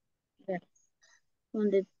pausa.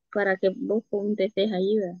 Para que vos contestes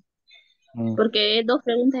ahí, ¿verdad? Porque es 2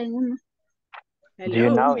 preguntas en una. Hello. Do you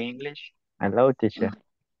know English? Hello, teacher.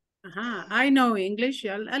 Ajá, I know English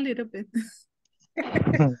a little bit.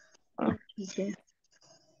 Okay.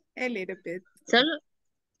 A little bit. Solo,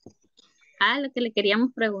 lo que le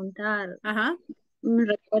queríamos preguntar. Ajá. Me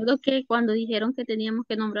recuerdo que cuando dijeron que teníamos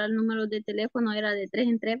que nombrar números de teléfono era de 3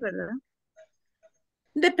 en 3, ¿verdad?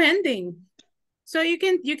 Depending. So you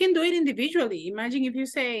can do it individually. Imagine if you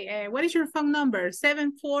say, what is your phone number?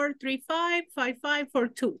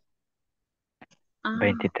 74355542.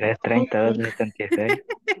 23, 32, 76.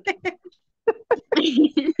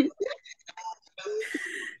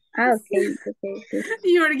 Okay.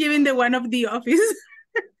 You are giving the one of the office.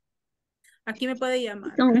 Aquí me puede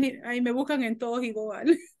llamar. Ahí me buscan en todos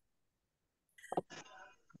igual.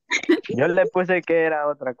 Yo le puse que era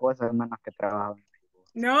otra cosa, menos que trabajo.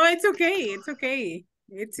 No, it's okay.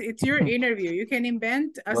 It's your interview. You can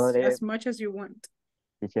invent as much as you want.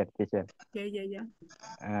 Teacher. Yeah.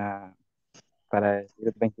 Para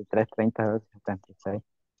decir 23, 32, 76.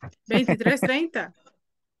 2330.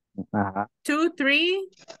 Ajá. 23.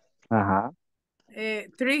 Ajá.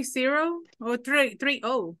 30 or 30,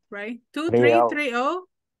 right? 30. 2330.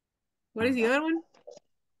 What is the other one?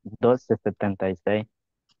 1276.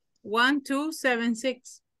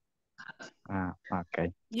 1276.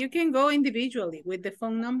 Okay. You can go individually with the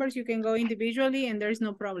phone numbers. You can go individually, and there's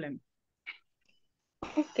no problem.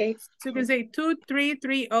 Okay. So you can say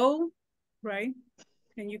 2330, right?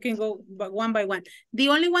 And you can go one by one. The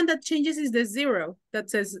only one that changes is the 0 that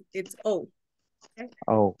says it's O. Okay?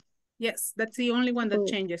 Oh. Yes, that's the only one that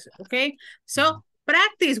changes. Okay. So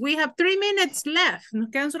practice. We have 3 minutes left. Nos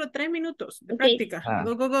quedan solo 3 minutos de práctica.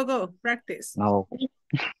 Go. Practice. No.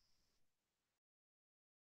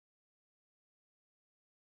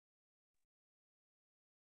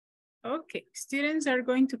 Okay, students are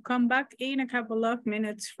going to come back in a couple of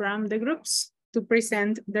minutes from the groups to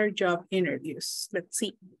present their job interviews. Let's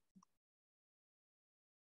see.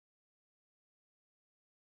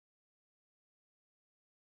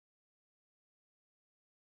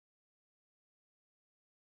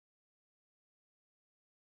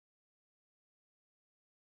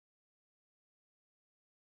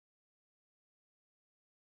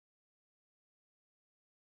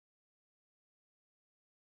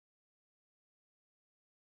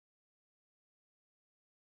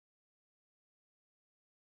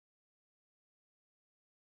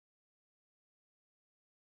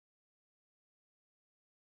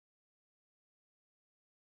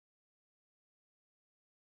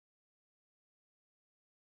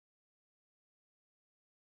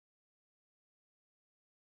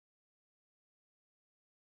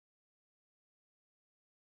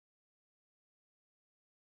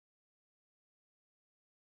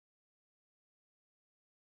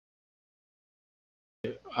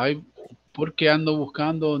 Hay Porque ando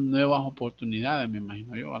buscando nuevas oportunidades, me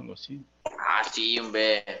imagino yo, algo así. Ah, sí,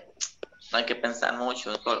 hombre. No hay que pensar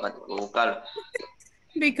mucho, solo hay que buscarlo.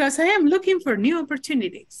 Because I am looking for new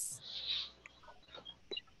opportunities.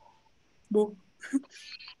 Boo.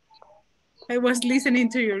 I was listening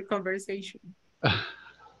to your conversation.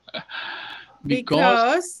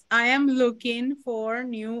 Because I am looking for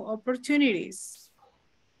new opportunities.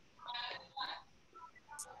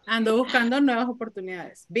 Ando buscando nuevas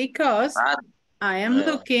oportunidades. Because I am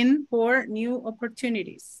looking for new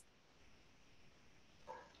opportunities.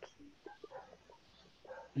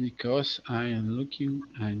 Because I am looking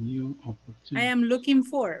a new opportunity. I am looking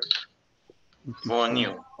for. For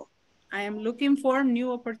new. I am looking for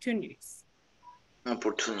new opportunities.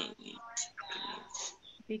 Opportunity.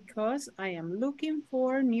 Because I am looking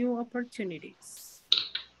for new opportunities.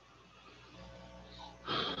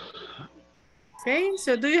 Okay,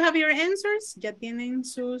 so do you have your answers? ¿Ya tienen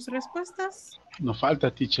sus respuestas? Nos falta,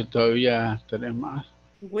 teacher, todavía 3 más.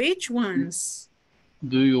 Which ones?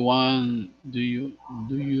 Do you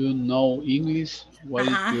know English? What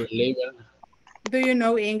is your level? Do you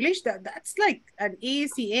know English? That's like an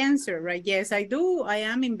easy answer, right? Yes, I do. I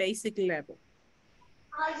am in basic level.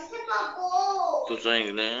 ¿Tú sabes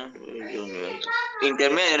inglés?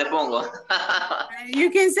 Intermedio le pongo. You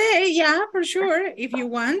can say, yeah, for sure, if you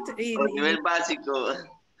want. Nivel básico.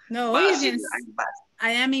 No, básico.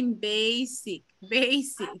 I am in basic.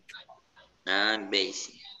 Basic. Ah,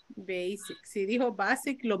 basic. Basic. Si dijo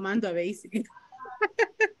basic, lo mando a basic.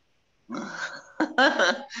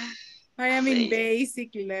 I am in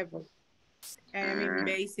basic level. I am in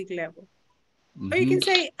basic level. Or you can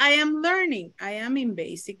say, I am learning. I am in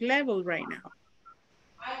basic level right now.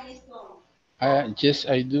 Yes,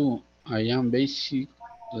 I do. I am basic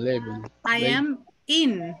level. I am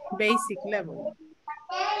in basic level.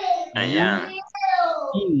 I am.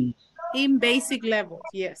 In basic level,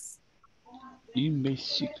 yes. In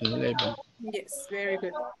basic level. Yes, very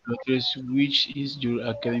good. Which is your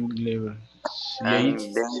academic level?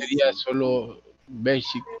 Sería solo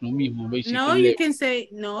basic, lo mismo, basic No, level. you can say,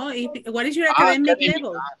 no, what is your academic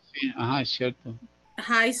level? Sí. Ajá, es cierto.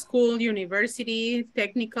 High school, university,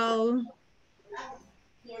 technical.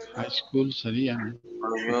 High school sería, ¿no?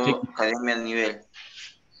 Yo, academia al nivel.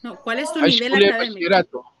 No, ¿cuál es tu High nivel school académico? Es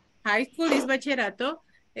bachillerato. High school is bachillerato,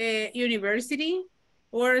 university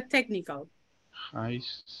or technical. High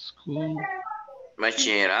school.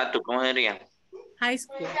 Bachillerato, ¿cómo sería? High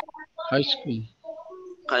school. High school.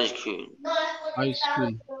 High school. High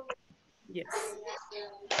school. Yes.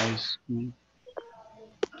 High school.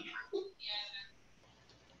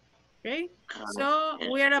 Okay, so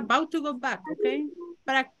we are about to go back, okay?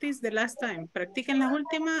 Practice the last time. Practiquen la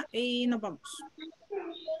última y nos vamos.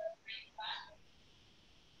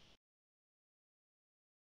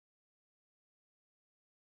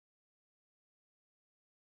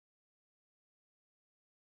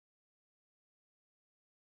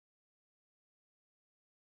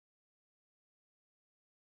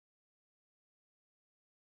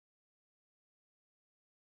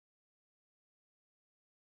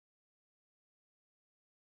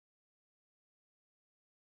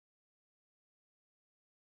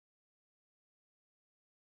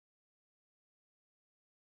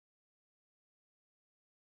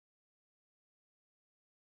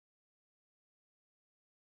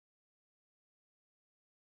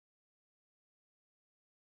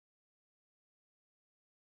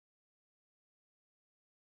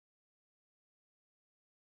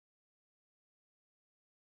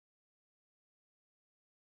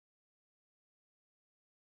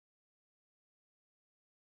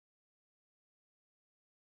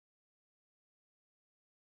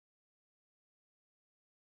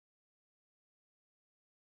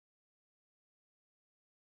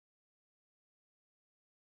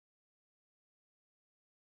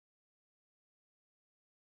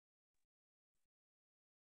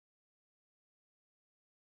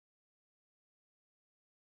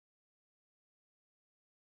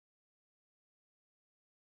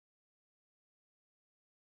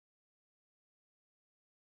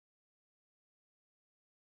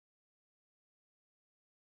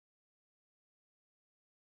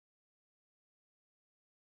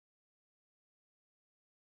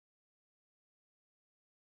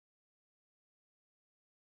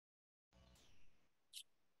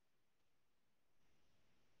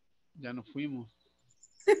 Ya nos fuimos.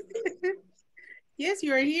 Yes,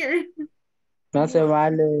 you are here. No se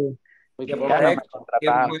vale. Qué Ya nos correcto.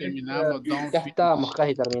 contratamos. Terminamos. Ya estábamos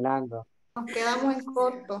casi terminando. Nos quedamos en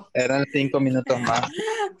corto. Eran 5 minutos más.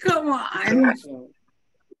 Come on.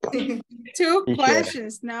 Two Teacher.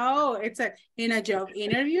 questions. No, it's in a job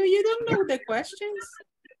interview. You don't know the questions.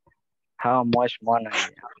 How much money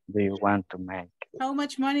do you want to make? How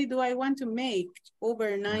much money do I want to make?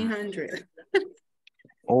 Over 900.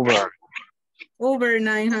 Over. Over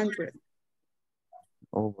 900.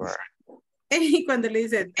 Over. Y cuando le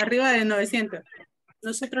dicen arriba de 900,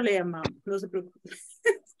 nosotros le llamamos, no se preocupe.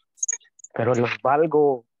 Pero los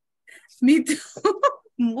valgo. Me too.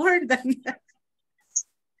 More than that.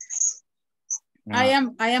 No.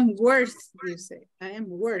 I am worth, you say. I am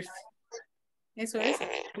worth. Eso es.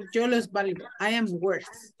 Yo los valgo. I am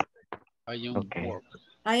worth. I am Okay. work.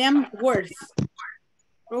 I am worth.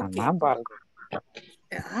 Okay. Más valgo.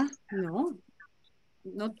 Ah, no.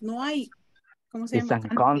 No hay. ¿Cómo se It's llama?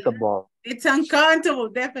 uncountable. It's uncountable,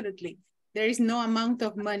 definitely. There is no amount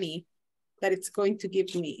of money that it's going to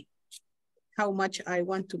give me. How much I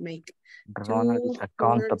want to make. Ronald 2, is 4,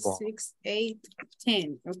 accountable. 6, 8,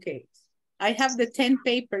 10. Okay. I have the 10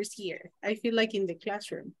 papers here. I feel like in the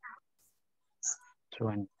classroom.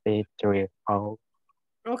 23. Oh.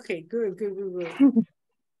 Okay, good.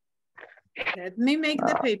 Let me make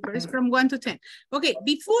the papers from 1 to 10. Okay,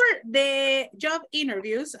 before the job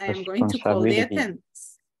interviews, I am going to call the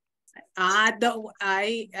attendance. I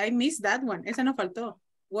missed that one. Esa no faltó.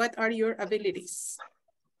 What are your abilities?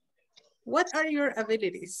 What are your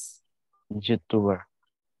abilities? YouTuber.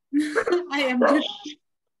 I am a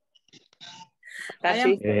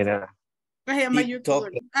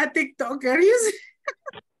YouTuber. A TikToker, you see?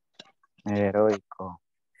 Heroico.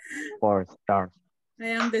 4 stars. I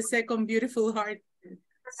am the second beautiful heart.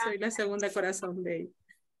 Soy la segunda corazón de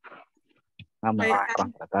Vamos a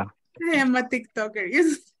contratar. I am a TikToker.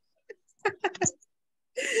 Yes.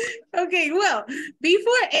 Okay, well,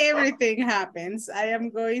 before everything happens, I am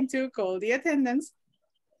going to call the attendance.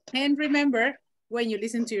 And remember, when you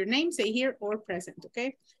listen to your name, say here or present,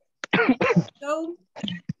 okay? So,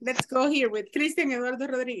 let's go here with Cristian Eduardo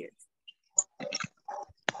Rodríguez.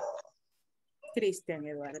 Cristian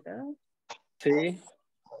Eduardo. Sí.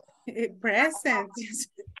 Present.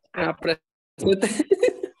 Presente.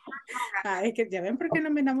 Es que ya ven por qué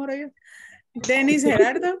no me enamoro yo. Denis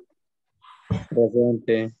Gerardo.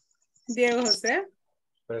 Presente. Diego José.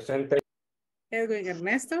 Presente. Edwin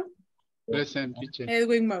Ernesto. Presente.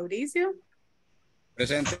 Edwin Mauricio.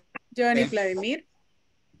 Presente. Johnny Vladimir.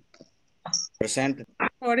 Presente.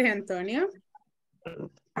 Jorge Antonio.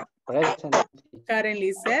 Present. Karen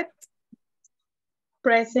Lisette.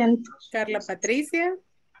 Present. Carla Patricia.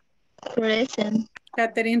 Present.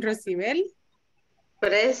 Catherine Rosibel.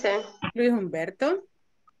 Present. Luis Humberto.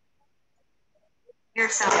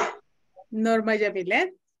 Norma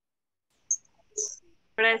Yamilet.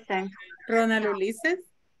 Present. Ronald Ulises.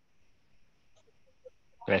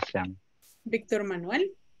 Present. Víctor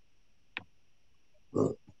Manuel.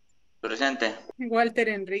 Presente. Walter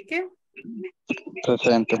Enrique.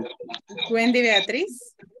 Presente. Wendy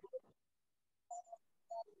Beatriz.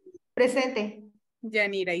 Presente.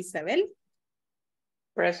 Yanira Isabel.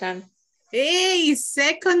 Present. Hey,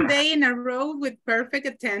 second day in a row with perfect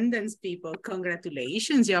attendance, people.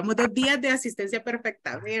 Congratulations. Llevamos 2 días de asistencia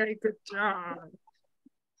perfecta. Very good job.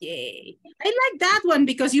 Yay. I like that one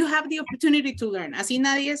because you have the opportunity to learn. Así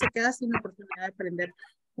nadie se queda sin la oportunidad de aprender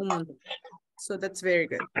un montón. So that's very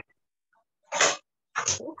good.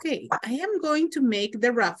 Okay, I am going to make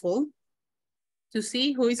the raffle to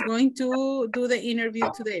see who is going to do the interview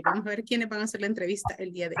today. Vamos a ver quiénes van a hacer la entrevista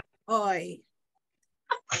el día de hoy.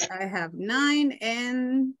 I have 9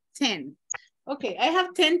 and 10. Okay, I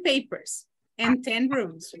have 10 papers and 10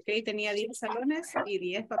 rooms. Okay, tenía 10 salones y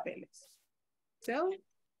 10 papeles. So,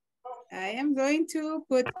 I am going to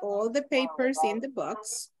put all the papers in the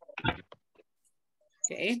box.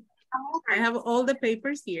 Okay, I have all the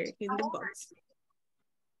papers here in the box.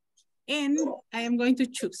 And I am going to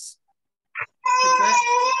choose.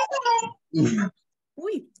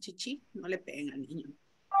 Uy, chichi, no le peguen al niño.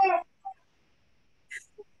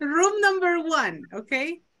 Room number 1,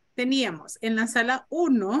 ok. Teníamos en la sala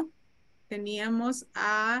 1, teníamos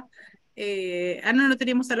a... no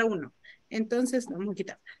teníamos sala 1. Entonces, vamos a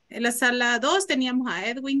quitar. En la sala 2 teníamos a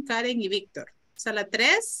Edwin, Karen y Víctor. Sala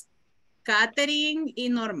 3, Catherine y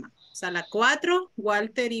Norma. Sala 4,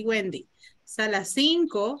 Walter y Wendy. Sala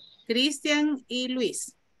 5, Cristian y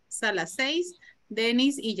Luis. Sala 6,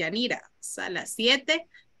 Denis y Yanira. Sala 7,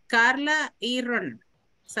 Carla y Ron.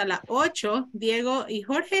 Sala 8, Diego y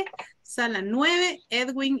Jorge. Sala 9,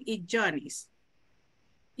 Edwin y Johnny.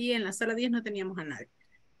 Y en la sala 10 no teníamos a nadie.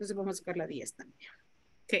 Entonces vamos a sacar la 10 también.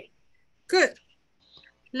 Ok, good.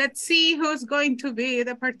 Let's see who's going to be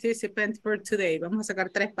the participant for today. Vamos a sacar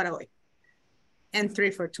 3 para hoy. And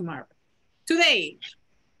 3 for tomorrow. Today,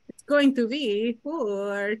 It's going to be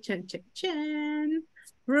for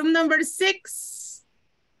room number 6.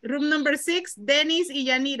 Room number 6, Dennis y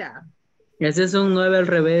Yanira. Ese es un 9 al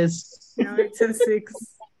revés. No, it's a 6.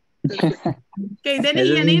 Okay, Dennis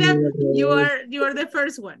y Yanira, you are the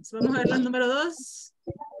first ones. Vamos a ver los número 2.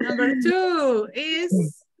 Number 2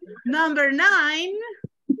 is number 9.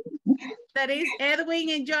 That is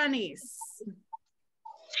Edwin and Johnny's.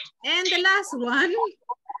 And the last one.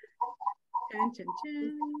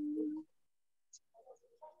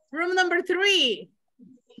 Room number 3.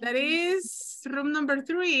 That is, room number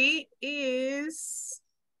 3 is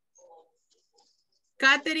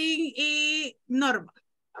Catherine y Norma.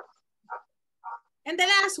 And the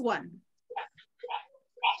last one.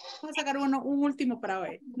 Vamos a sacar un último para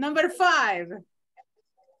hoy. Number 5.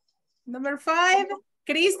 Number 5,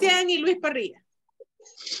 Cristian y Luis Parrilla.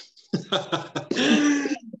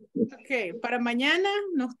 Ok, para mañana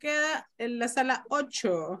nos queda en la sala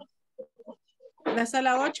 8. La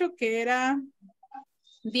sala 8 que era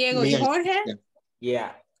Diego y Jorge.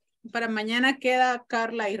 Yeah. Para mañana queda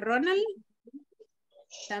Carla y Ronald.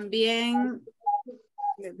 También,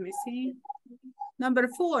 let me see. Number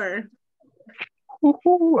 4.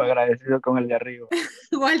 Agradecido con el de arriba.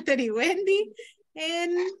 Walter y Wendy.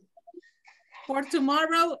 And for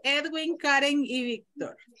tomorrow, Edwin, Karen y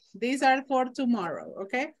Victor. These are for tomorrow,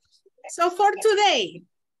 okay? So for today,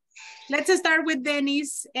 let's start with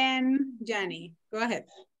Dennis and Johnny. Go ahead.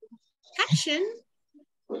 Action.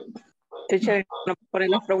 Teacher, no por ahí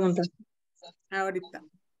las preguntas. Ahorita.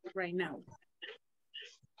 Right now.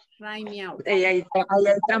 Right now. Ahí hay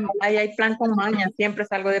plan con maña. Siempre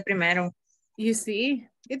salgo de primero. You see?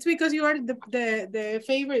 It's because you are the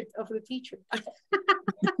favorite of the teacher.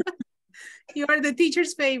 You are the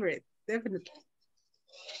teacher's favorite. Definitely.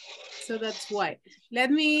 So that's why. Let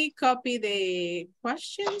me copy the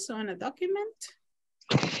questions on a document.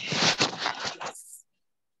 Yes.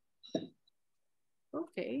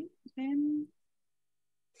 Okay, and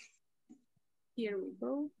here we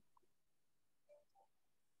go.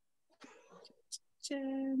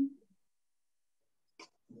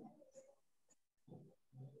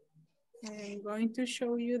 I'm going to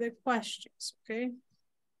show you the questions, okay?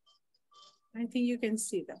 I think you can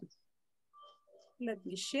see them. Let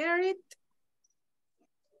me share it.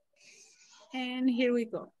 And here we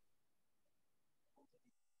go.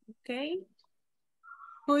 Okay.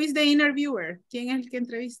 Who is the interviewer? ¿Quién es el que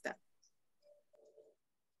entrevista?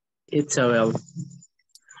 Isabel.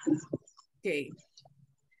 Okay.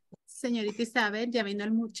 Señorita Isabel, ya vino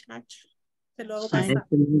el muchacho. Se lo hago pasar.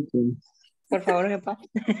 Por favor, que pase.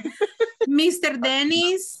 Mr.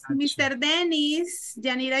 Dennis,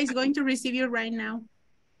 Yanira is going to receive you right now.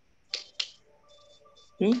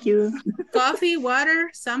 Thank you. Coffee,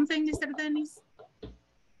 water, something, Mr. Dennis?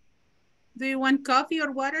 Do you want coffee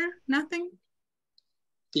or water? Nothing?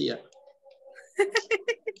 Yeah.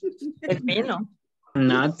 El vino.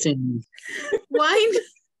 Nothing. Wine?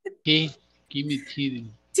 Give me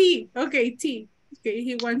tea. Tea. Okay, tea. Okay,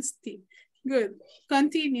 he wants tea. Good.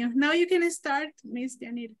 Continue. Now you can start, Miss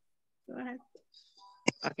Yanira. Go ahead.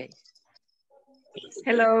 Okay.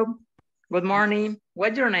 Hello. Good morning.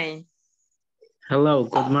 What's your name? Hello,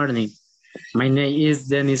 good morning. My name is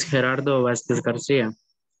Dennis Gerardo Vázquez Garcia.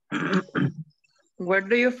 Where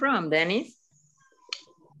do you from, Dennis?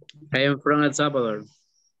 I am from El Salvador.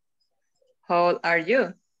 How old are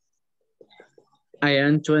you? I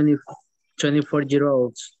am 24 years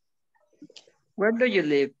old. Where do you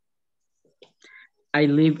live? I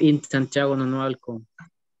live in Santiago, Nonualco.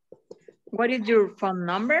 What is your phone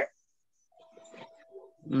number?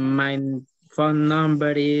 My phone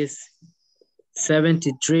number is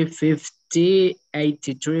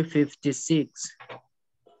 7350-8356.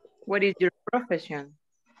 What is your profession?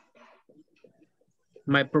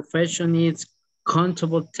 My profession is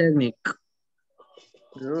contable technique.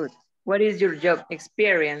 Good. What is your job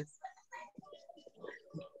experience?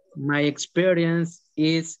 My experience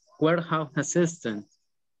is warehouse assistant.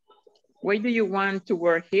 Why do you want to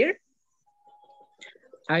work here?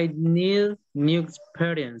 I need new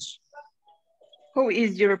experience. Who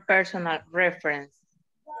is your personal reference?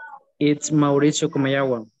 It's Mauricio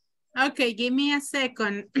Comayagua. Okay, give me a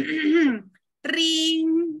second.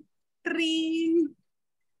 Ring, ring.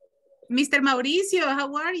 Mr. Mauricio,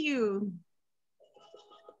 how are you?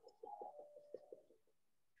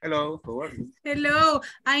 Hello, how are you? Hello,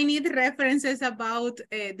 I need references about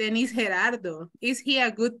Dennis Gerardo. Is he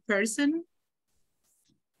a good person?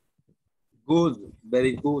 Good,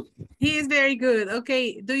 very good. He is very good.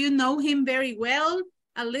 Okay, do you know him very well?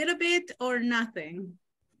 A little bit or nothing?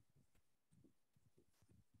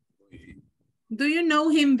 Do you know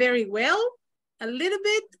him very well? A little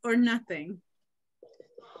bit or nothing?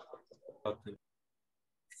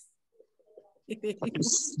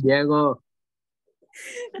 Diego.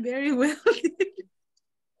 Very well.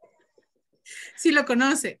 Si lo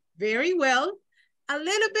conoce. Very well. A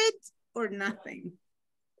little bit or nothing?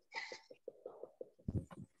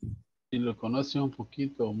 Si lo conoce un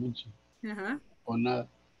poquito o mucho. Ajá. O nada.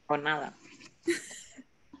 O nada.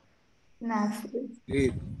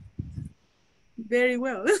 Sí. Very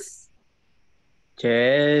well.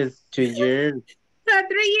 Yes, 2 years.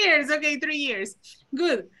 3 years. Okay, 3 years.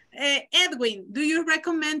 Good. Edwin, do you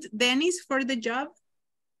recommend Dennis for the job?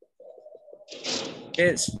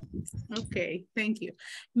 Yes. Okay, thank you.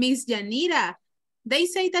 Miss Yanira, they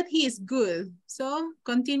say that he is good. So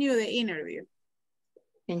continue the interview.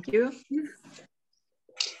 Thank you.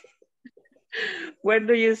 Where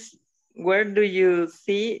do you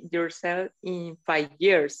see yourself in 5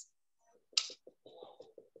 years?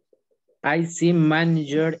 I see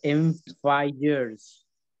manager in 5 years.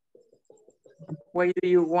 Why do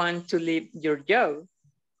you want to leave your job?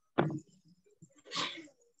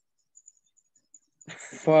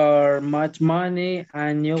 For much money,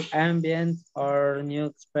 a new ambient or new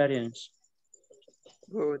experience.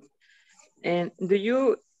 Good. And do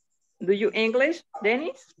you English,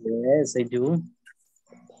 Dennis? Yes, I do.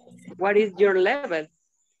 What is your level?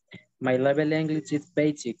 My level English is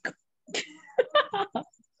basic.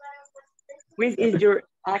 Which is your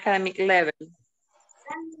academic level?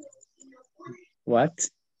 What?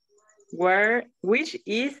 Which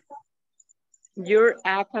is your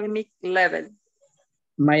academic level?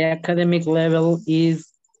 My academic level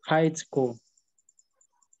is high school.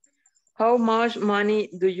 How much money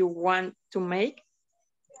do you want to make?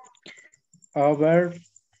 Over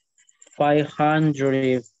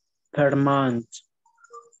 500 per month.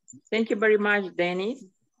 Thank you very much, Dennis.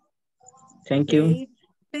 Thank you.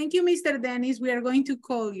 Thank you, Mr. Dennis. We are going to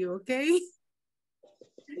call you, okay?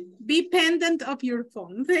 Be pendant of your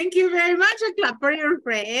phone. Thank you very much. A clap for your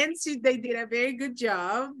friends. They did a very good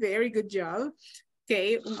job. Very good job.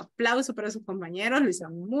 Okay, un aplauso para sus compañeros. Lo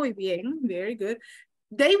hicieron muy bien. Very good.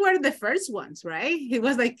 They were the first ones, right? It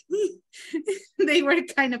was like, they were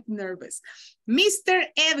kind of nervous. Mr.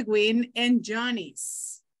 Edwin and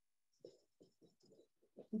Johnny's.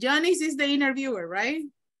 Johnny's is the interviewer, right?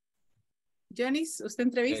 Johnny's,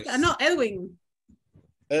 ¿usted entrevista? Yes. Ah, no, Edwin.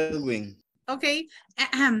 Edwin. Ok.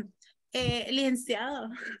 Licenciado.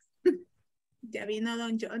 Ya vino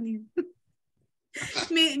Don Johnny.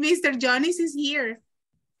 Mr. Johnny's is here.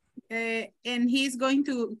 And he's going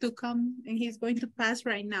to come and he's going to pass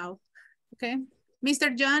right now. Okay.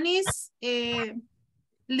 Mr. Johnny's,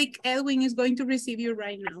 Lick Edwin is going to receive you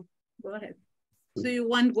right now. Go ahead. Do you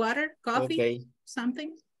want water, coffee, Okay.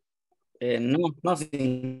 something? No,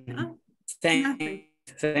 nothing. No, Thanks.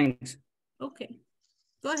 Thanks. Okay.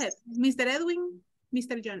 Go ahead. Mr. Edwin,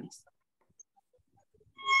 Mr. Johnny's.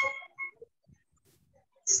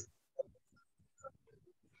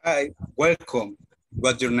 Hi, welcome.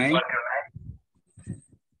 What's your name?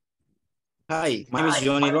 Hi, my name is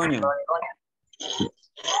Johnny Doño.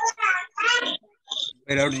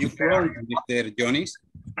 Where are you from, Mr. Johnny's?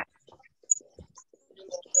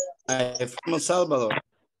 I'm from El Salvador.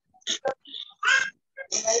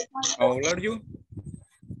 How old are you?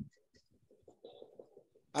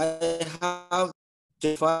 I have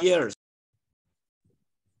 5 years.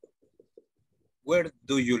 Where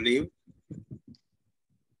do you live?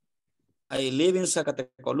 I live in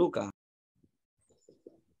Zacatecoluca.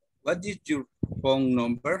 What is your phone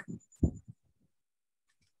number?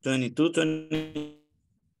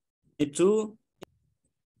 2222.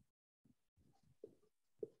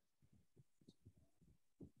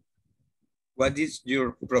 What is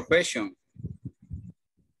your profession?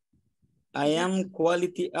 I am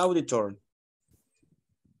quality auditor.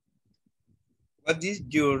 What is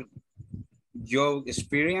your job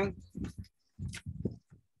experience?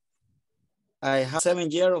 I have 7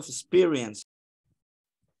 years of experience.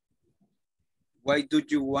 Why do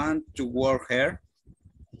you want to work here?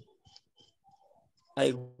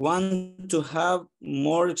 I want to have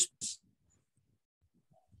more experience.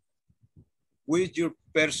 Who is your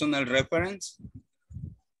personal reference?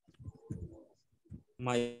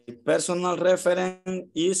 My personal reference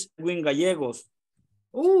is Edwin Gallegos.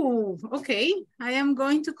 Oh, okay. I am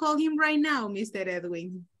going to call him right now, Mr.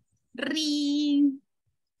 Edwin. Ring.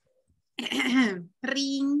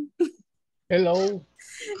 Ring. Hello.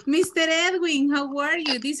 Mr. Edwin, how are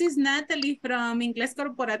you? This is Natalie from Inglés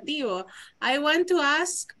Corporativo. I want to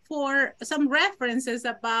ask for some references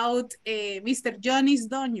about Mr. Johnny's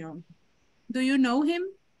Doño. Do you know him?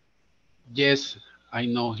 Yes, I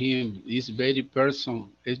know him. He's very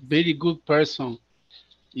good person.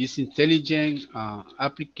 He's intelligent,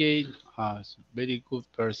 applicate, very good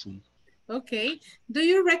person. Okay. Do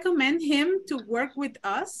you recommend him to work with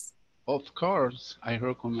us? Of course, I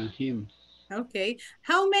recommend him. Okay.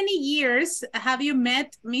 How many years have you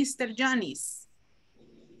met Mr. Johnny's?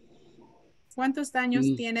 ¿Cuántos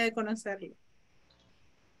años tiene de conocerlo?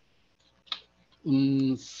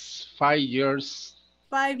 5 years.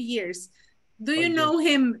 5 years. Do you know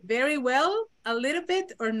him very well, a little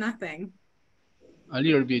bit, or nothing? A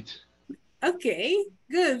little bit. Okay,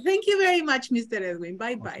 good. Thank you very much, Mr. Edwin.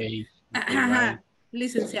 Bye-bye. Okay. Bye.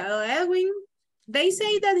 Licenciado Edwin, they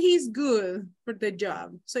say that he's good for the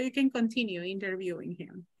job, so you can continue interviewing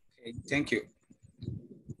him. Okay, thank you.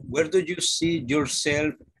 Where do you see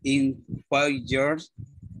yourself in 5 years?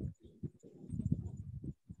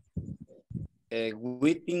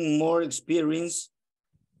 With more experience.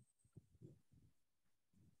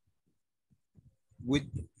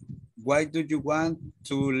 Why do you want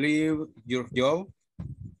to leave your job?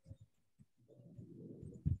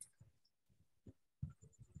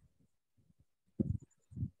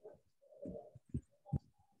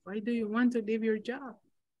 Why do you want to leave your job?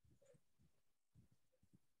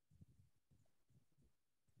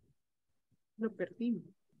 Lo perdimos.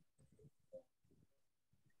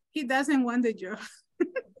 He doesn't want the job.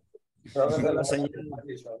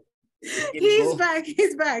 He's back,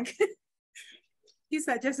 he's back.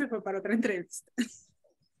 Quizá ya se fue para otra entrevista.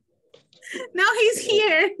 Now he's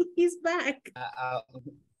here, he's back.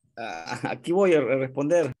 Aquí voy a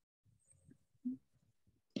responder.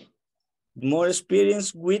 More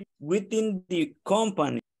experience within the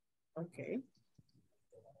company. Okay.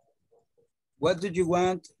 What do you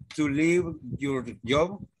want to leave your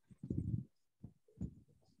job?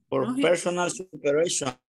 For personal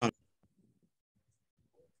supervision.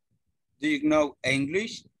 Do you know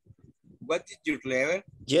English? What is your level?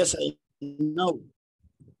 Yes, I know.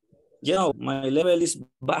 You know, my level is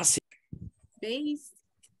basic. Basic.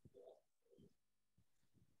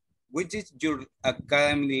 Which is your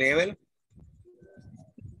academic level?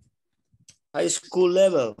 High school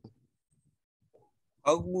level.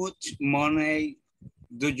 How much money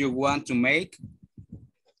do you want to make?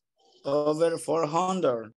 Over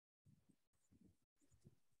 400.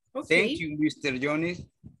 Okay. Thank you, Mr. Johnny.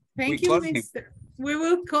 Thank you, Mr. We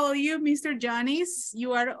will call you Mr. Johnny's.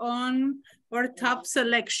 You are on our top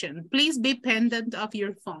selection. Please be pendant of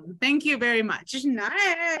your phone. Thank you very much.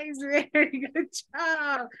 Nice, very good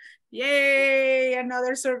job. Yay,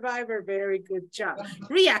 another survivor, very good job.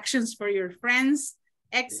 Reactions for your friends.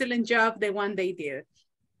 Excellent job, the one they did.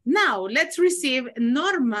 Now, let's receive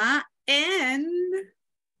Norma and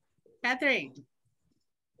Catherine.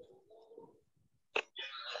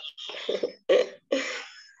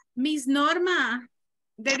 Miss Norma,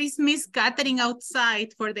 there is Miss Catherine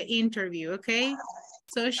outside for the interview, okay?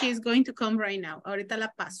 So she's going to come right now. Ahorita la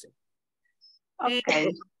paso.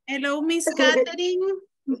 Okay. Hello, Miss Catherine.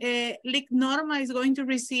 Like Norma is going to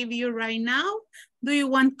receive you right now. Do you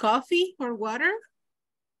want coffee or water?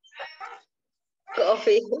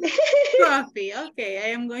 Coffee. Coffee, okay. I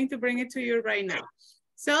am going to bring it to you right now.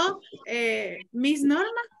 So, Miss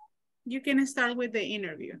Norma, you can start with the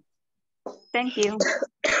interview. Thank you.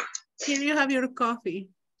 Here you have your coffee.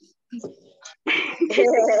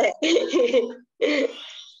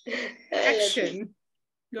 Action.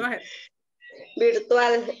 Go ahead.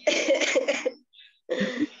 Virtual.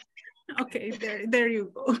 Okay, there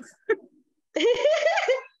you go.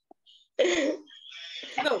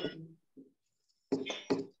 Go.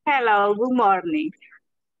 Hello, good morning.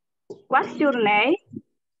 What's your name?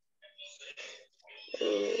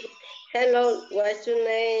 Hello, what's your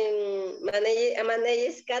name? My name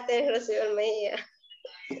is Catherine Rocío Mejía.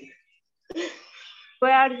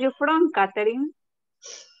 Where are you from, Catherine?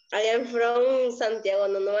 I am from Santiago,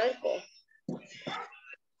 Nonualco.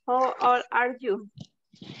 How old are you?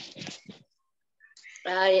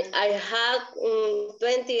 I have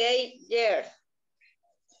 28 years.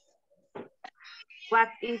 What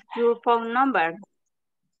is your phone number?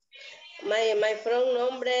 My phone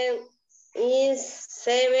number is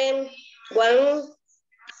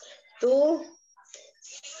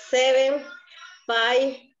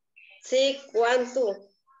 712-75612.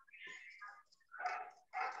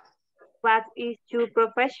 What is your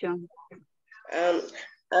profession? I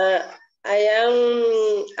am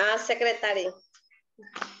a secretary.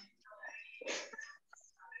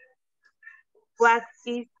 What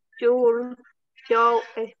is your job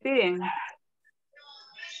experience?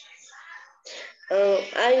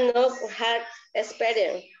 I not have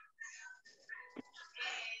experience.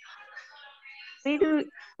 Where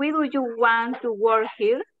do you want to work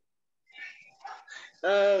here?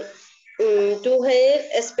 To have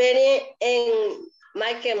experience in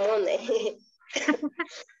making money.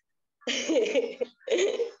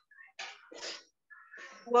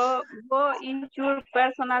 What is your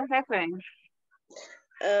personal reference?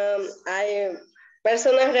 I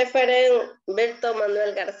personal reference Berto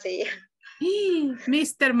Manuel García.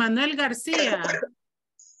 Mr. Manuel García.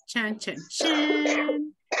 Chan, chan,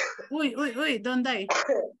 chan. Uy, uy, uy, ¿dónde hay?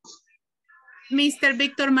 Mr.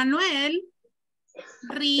 Víctor Manuel.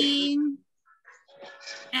 Ring.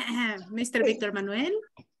 Mr. Víctor Manuel.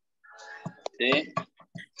 Sí.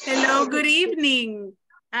 Hello, good evening.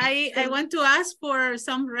 I want to ask for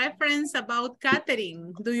some reference about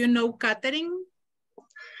catering. Do you know catering?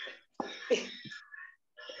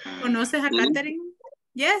 ¿Conoces a catering?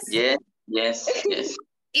 Yes? Yes, yes, yes.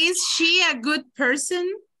 Is she a good person?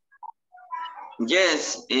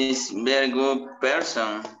 Yes, is very good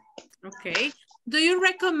person. Okay. Do you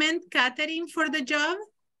recommend catering for the job?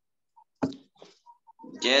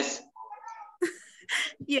 Yes.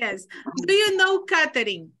 Yes. Do you know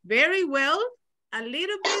catering very well, a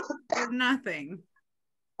little bit, or nothing?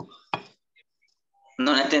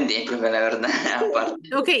 No la entendí, pues la verdad.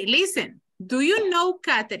 Okay, listen. Do you know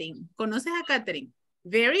catering? ¿Conoces a catering?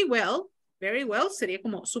 Very well sería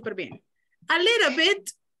como súper bien. A little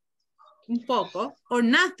bit, un poco, or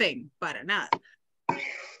nothing, para nada.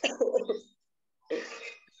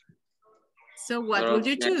 So what would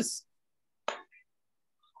you choose?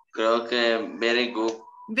 Creo que very good.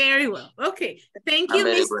 Very well. Okay. Thank you,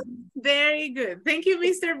 Miss. Very good. Thank you,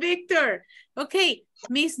 Mr. Victor. Okay,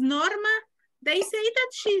 Miss Norma, they say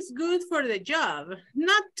that she's good for the job.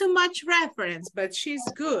 Not too much reference, but she's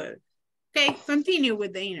good. Okay, continue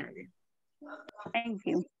with the interview. Thank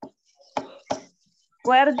you.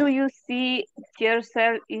 Where do you see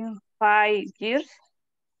yourself in 5 years?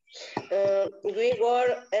 We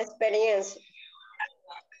work experience.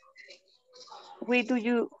 Where do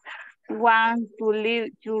you want to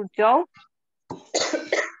leave your job?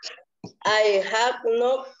 I have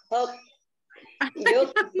no hope.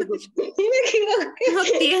 Yo no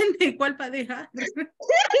tiene cuál para dejar.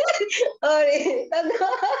 Ahorita no.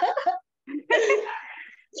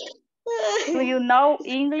 Do you know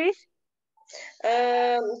English?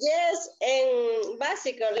 Yes, in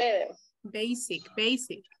basic level.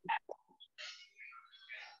 Basic.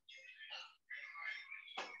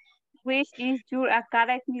 Which is your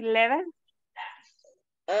academic level?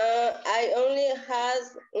 I only have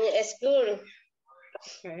in school.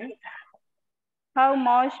 Okay. How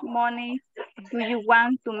much money do you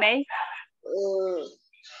want to make?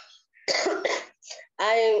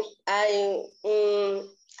 I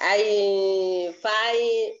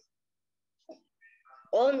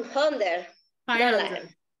 100.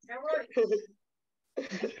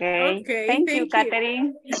 Okay. Thank you,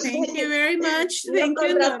 Catherine. Thank you very much. Thank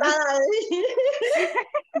you, Norma.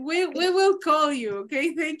 We will call you,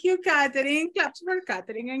 okay? Thank you, Catherine. Claps for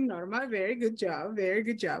Catherine and Norma. Very good job. Very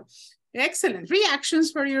good job. Excellent.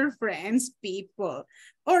 Reactions for your friends, people.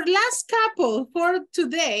 Our last couple for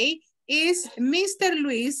today is Mr.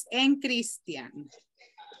 Luis and Christian.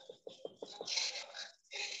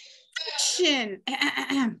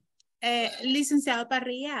 Licenciado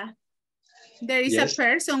Parrilla, there is a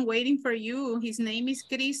person waiting for you. His name is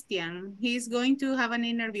Christian. He's going to have an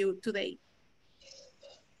interview today.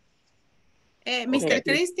 Mr.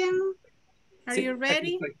 Christian, are you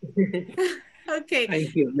ready? Okay.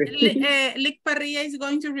 Thank you. Lick Parrilla is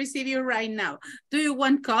going to receive you right now. Do you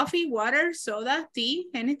want coffee, water, soda, tea,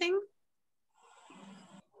 anything?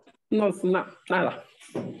 No, nada.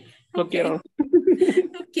 No quiero.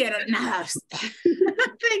 No quiero nada.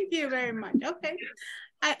 Thank you very much. Okay.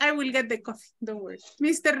 I will get the coffee. Don't worry.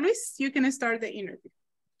 Mr. Luis, you can start the interview.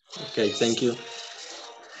 Okay, thank you.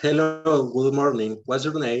 Hello, good morning. What's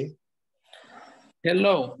your name?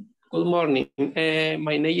 Hello, good morning.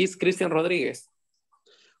 My name is Christian Rodriguez.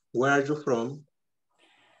 Where are you from?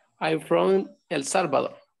 I'm from El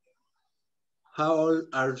Salvador. How old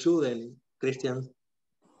are you then, Christian?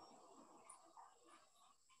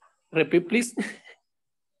 Repeat, please.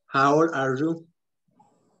 How old are you?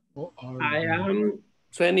 I am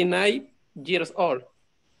 29 years old.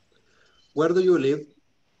 Where do you live?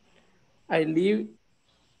 I live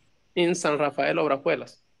in San Rafael,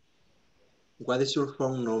 Obrajuelas. What is your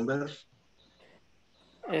phone number?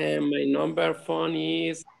 My number phone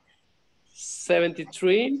is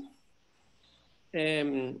 73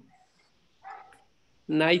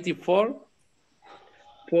 94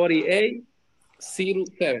 48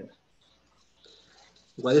 07.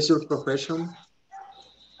 What is your profession?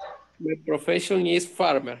 My profession is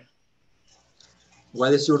farmer.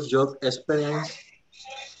 What is your job experience?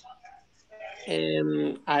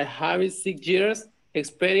 I have 6 years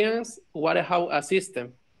experience warehouse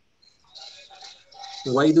assistant.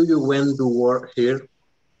 Why do you want to work here?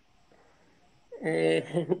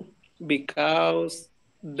 Because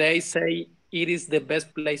they say it is the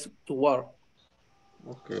best place to work.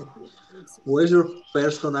 Okay. What is your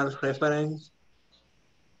personal reference?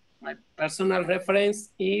 My personal reference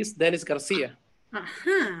is Dennis Garcia.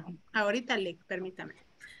 Ajá. Ahorita le, permítame.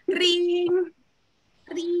 Ring,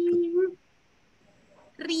 ring,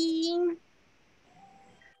 ring.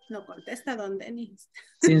 No contesta, don Dennis.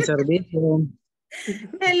 Sin servicio.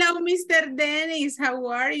 Hello, Mr. Dennis. How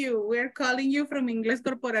are you? We're calling you from Inglés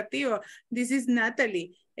Corporativo. This is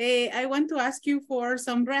Natalie. I want to ask you for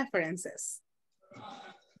some references.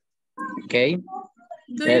 Okay.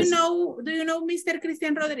 Do you know Mr.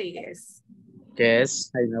 Cristian Rodríguez?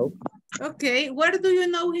 Yes, I know. Okay. Where do you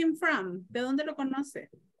know him from? ¿De dónde lo conoce?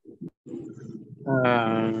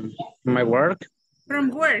 My work. From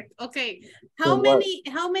work. Okay. How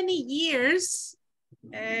many years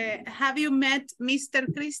have you met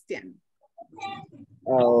Mr. Christian?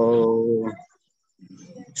 Oh,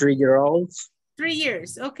 3-year-olds. 3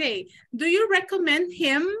 years. Okay. Do you recommend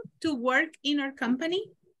him to work in our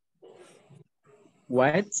company?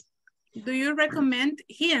 What? Do you recommend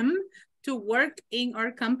him to work in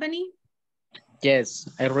our company? Yes,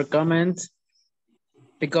 I recommend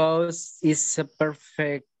because he's a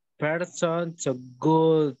perfect person, so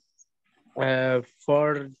good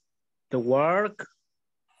for the work.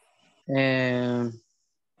 And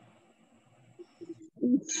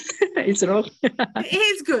it's wrong.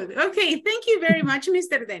 It's good. Okay, thank you very much,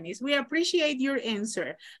 Mr. Dennis. We appreciate your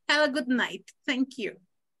answer. Have a good night. Thank you.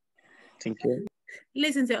 Thank you.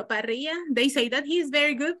 Licenciado Parrilla, they say that he is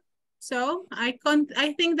very good. So I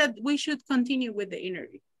think that we should continue with the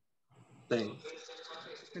interview. Thanks.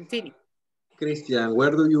 Continue. Christian,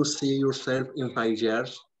 where do you see yourself in 5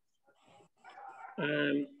 years?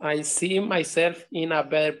 I see myself in a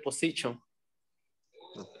better position.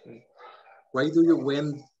 Okay. Why do you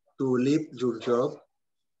want to leave your job?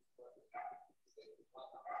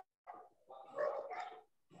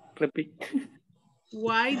 Repeat.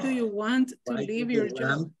 Why do you want to leave your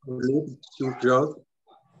job? To leave your job?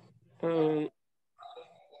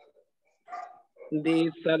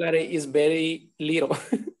 The salary is very little.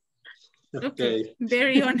 Okay,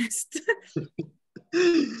 very honest.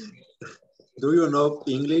 Do you know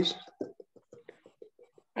English?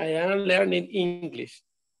 I am learning English.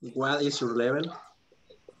 What is your level?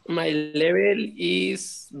 My level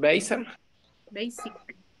is basic. Basic.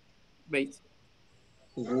 Basic.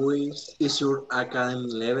 Which is your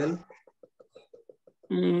academic level?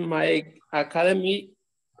 My academic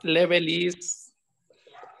level is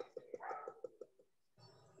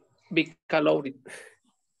baccalaureate.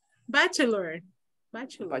 Bachelor.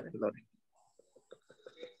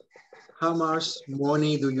 How much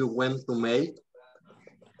money do you want to make?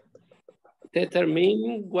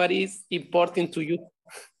 Determine what is important to you.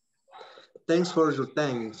 Thanks for your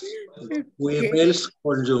time. We will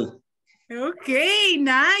call you. Okay,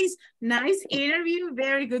 nice. Nice interview.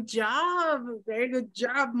 Very good job. Very good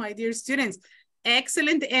job, my dear students.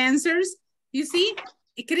 Excellent answers. You see,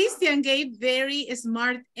 Christian gave very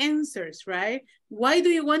smart answers, right? Why do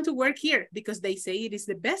you want to work here? Because they say it is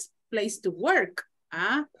the best place to work.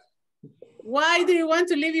 Huh? Why do you want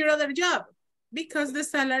to leave your other job? Because the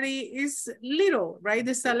salary is little, right?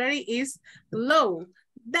 The salary is low.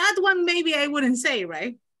 That one maybe I wouldn't say,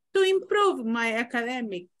 right? To improve my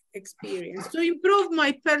academic experience, to improve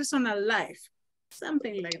my personal life,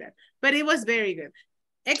 something like that. But it was very good.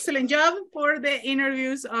 Excellent job for the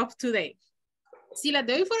interviews of today. Si las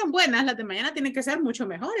de hoy fueron buenas, las de mañana tienen que ser mucho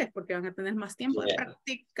mejores porque van a tener más tiempo de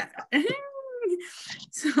practicar.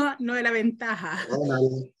 So, no era ventaja.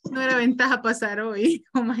 No era ventaja pasar hoy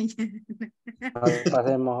o mañana.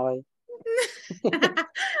 Pasemos hoy.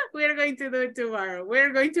 We're going to do it tomorrow.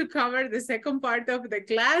 We're going to cover the second part of the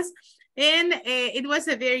class. And it was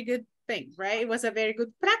a very good thing, right? It was a very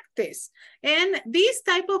good practice. And this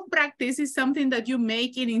type of practice is something that you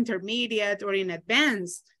make in intermediate or in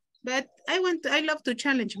advanced. But I love to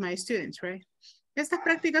challenge my students, right? Estas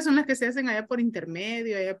prácticas son las que se hacen allá por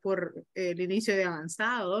intermedio, allá por el inicio de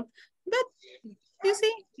avanzado. But you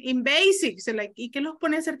see, in basics, like, ¿y qué los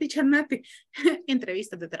pone a hacer teacher Nati?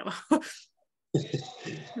 Entrevistas de trabajo.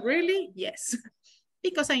 Really? Yes.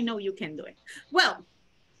 Because I know you can do it. Well,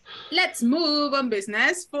 let's move on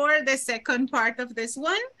business for the second part of this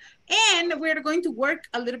one. And we're going to work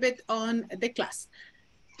a little bit on the class.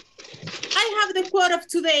 I have the quote of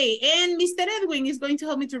today, and Mr. Edwin is going to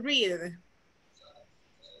help me to read.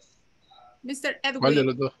 Mr. ¿Cuál de Edwin.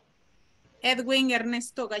 los dos? Edwin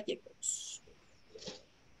Ernesto Gallegos.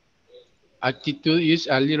 Attitude is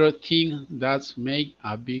a little thing that makes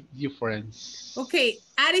a big difference. Okay,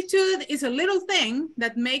 attitude is a little thing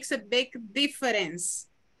that makes a big difference.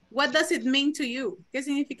 What does it mean to you? ¿Qué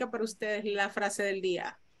significa para ustedes la frase del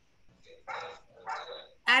día?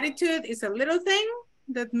 Attitude is a little thing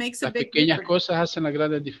that makes a Las big pequeñas difference. cosas hacen las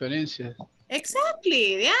grandes diferencias.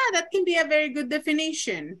 Exactly. Yeah, that can be a very good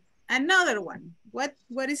definition. Another one. What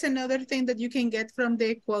is another thing that you can get from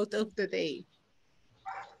the quote of the day?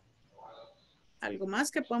 ¿Algo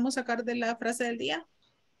más que podemos sacar de la frase del día?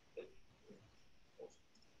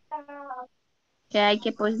 Que hay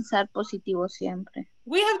que pensar positivo siempre.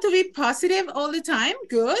 We have to be positive all the time.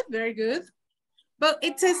 Good, very good. But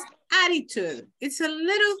it says attitude. It's a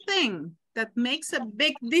little thing that makes a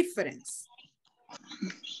big difference.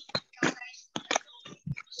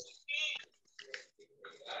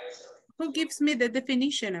 Who gives me the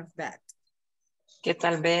definition of that? Que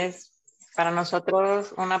tal vez para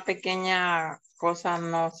nosotros una pequeña cosa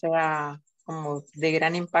no sea como de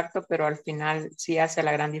gran impacto, pero al final sí hace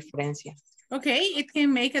la gran diferencia. Okay, it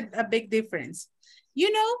can make a big difference.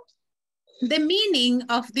 You know, the meaning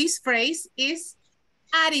of this phrase is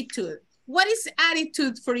attitude. What is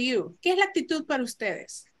attitude for you? ¿Qué es la actitud para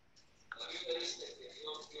ustedes?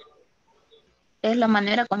 Es la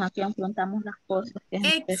manera con la que afrontamos las cosas.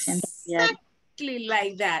 Que es Exactly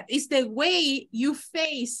like that. It's the way you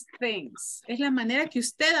face things. Es la manera que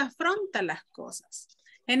usted afronta las cosas.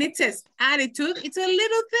 And it says attitude, it's a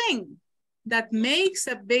little thing that makes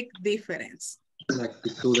a big difference. La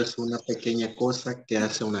actitud es una pequeña cosa que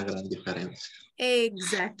hace una gran diferencia.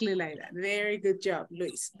 Exactly like that. Very good job,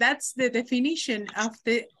 Luis. That's the definition of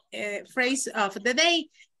the phrase of the day.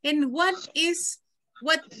 And what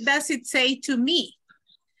does it say to me?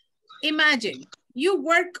 Imagine, you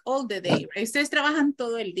work all the day, right? Ustedes trabajan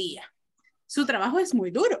todo el día. Su trabajo es muy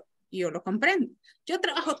duro, y yo lo comprendo. Yo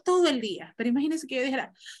trabajo todo el día, pero imagínense que yo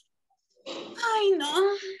dijera, ay no,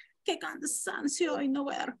 qué cansancio, hoy no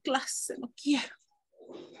voy a dar clase, no quiero.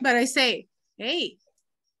 But I say, hey,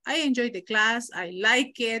 I enjoy the class, I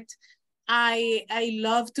like it, I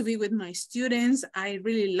love to be with my students, I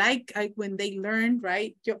really like when they learn,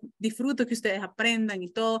 right? Yo disfruto que ustedes aprendan y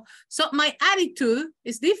todo. So my attitude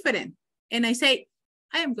is different. And I say,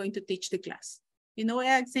 I am going to teach the class. Y no voy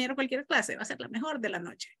a enseñar cualquier clase, va a ser la mejor de la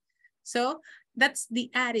noche. So that's the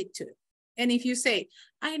attitude. And if you say,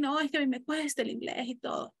 ay no, es que a mí me cuesta el inglés y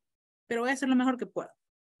todo, pero voy a hacer lo mejor que puedo.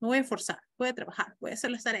 Me voy a esforzar, voy a trabajar, voy a hacer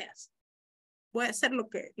las tareas. Voy a hacer lo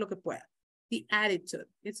que pueda. The attitude,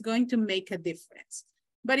 it's going to make a difference.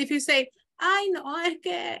 But if you say, ay no, es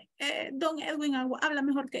que Don Edwin habla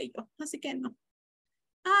mejor que yo, así que no.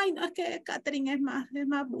 Ay no, es que Catherine es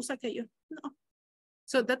más busa que yo. No.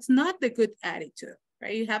 So that's not the good attitude,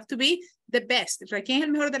 right? You have to be the best. ¿Quién es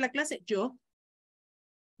el mejor de la clase? Yo.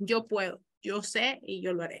 Yo puedo, yo sé y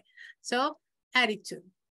yo lo haré. So attitude.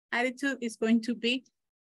 Attitude is going to be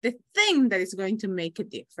the thing that is going to make a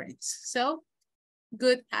difference. So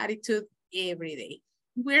good attitude every day.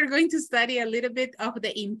 We're going to study a little bit of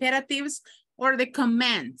the imperatives or the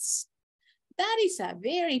commands. That is a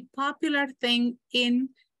very popular thing in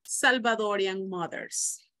Salvadorian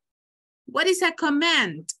mothers. What is a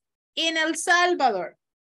command in El Salvador?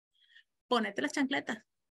 Ponete las chancletas,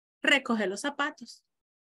 recoge los zapatos,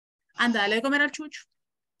 anda a darle de comer al chucho,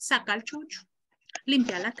 saca al chucho,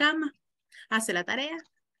 limpia la cama, hace la tarea,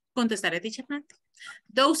 contestar a teacher Nat.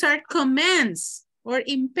 Those are commands or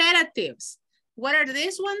imperatives. What are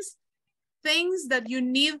these ones? Things that you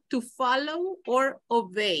need to follow or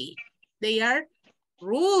obey. They are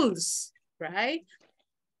rules, right?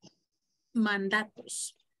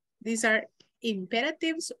 Mandatos. These are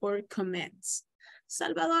imperatives or commands.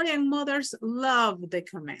 Salvadorian mothers love the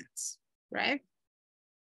commands, right?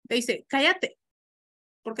 They say, cállate.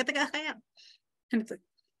 ¿Por qué te quedas callado? And it's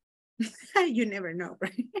like, you never know,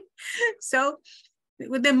 right? So,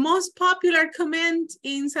 the most popular command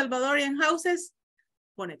in Salvadorian houses,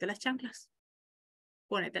 ponete las chanclas,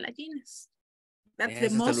 ponete las jeans. That's the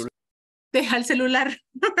most, deja el celular,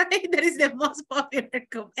 right? That is the most popular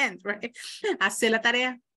command, right? Hace la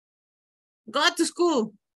tarea, go to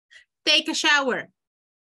school, take a shower.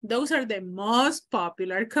 Those are the most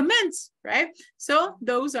popular commands, right? So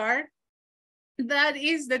that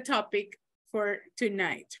is the topic for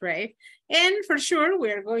tonight, right? And for sure, we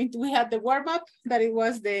have the warm-up, that it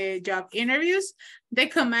was the job interviews, the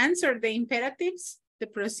commands or the imperatives, the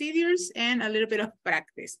procedures, and a little bit of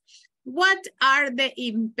practice. What are the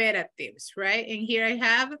imperatives, right? And here I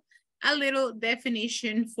have a little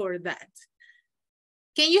definition for that.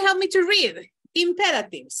 Can you help me to read?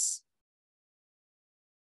 Imperatives.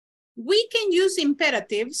 We can use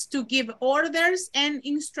imperatives to give orders and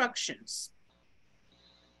instructions.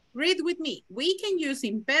 Read with me. We can use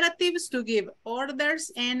imperatives to give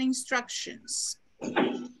orders and instructions.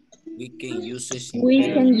 We can use it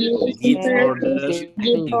We can use give imperatives to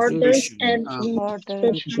give orders and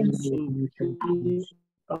Instructions.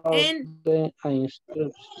 And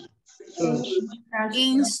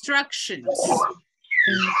instructions.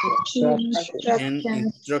 and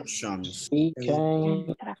instructions. We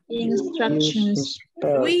can instructions.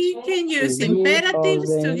 We can use imperatives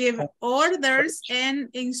to give orders and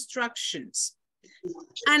instructions.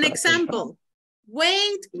 An example,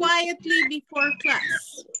 wait quietly before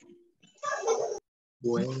class.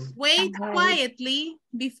 Wait quietly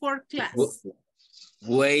before class.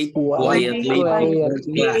 Wait quietly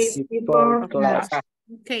before class.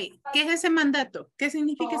 Ok, ¿qué es ese mandato? ¿Qué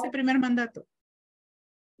significa ese primer mandato?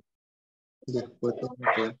 Wait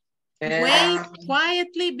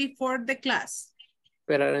quietly before the class.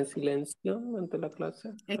 Esperar en silencio ante la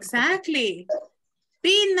clase. Exactly.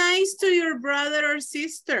 Be nice to your brother or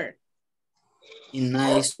sister. Be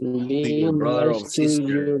nice to your brother or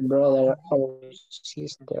sister.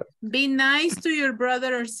 Be nice to your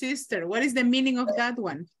brother or sister. What is the meaning of that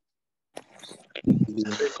one?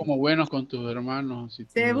 Sé como buenos con tus hermanos.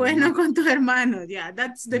 Sé bueno con tus hermanos. Yeah,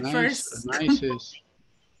 that's the first. Nice.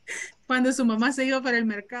 Cuando su mamá se iba para el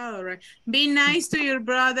mercado, right? Be nice to your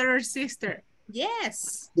brother or sister.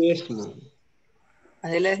 Yes.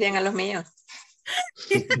 Así le decían a los míos.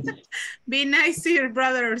 Be nice to your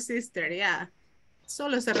brother or sister, yeah.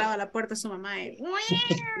 Solo cerraba la puerta a su mamá y...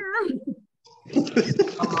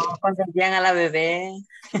 Como consentían a la bebé.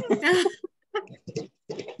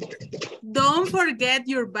 Don't forget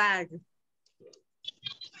your bag.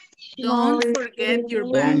 Don't forget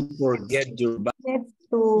your bag. Don't forget your bag.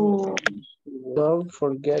 Don't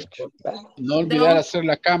forget your bag. No olvidar hacer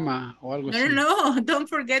la cama o algo así. No, don't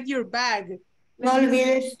forget your bag. No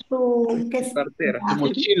olvides tu cartera. Tu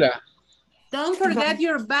mochila. Don't forget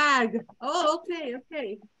your bag. Oh, okay.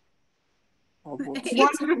 No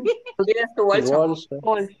olvides tu bolso.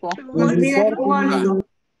 No olvides tu bolso.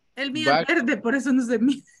 El mío es verde, por eso no se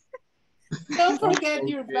mide. Don't forget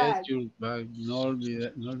your bag. No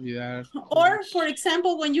olvidar. Or, for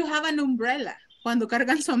example, when you have an umbrella, cuando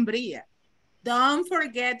cargan sombrilla. Don't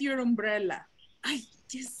forget your umbrella. Ay,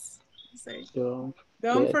 yes.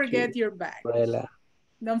 Don't forget your bag. Umbrella.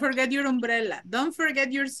 Don't forget your umbrella. Don't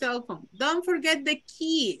forget your cell phone. Don't forget the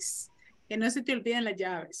keys. Que no se te olviden las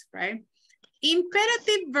llaves, right?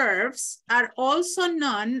 Imperative verbs are also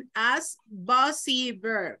known as bossy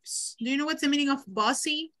verbs. Do you know what's the meaning of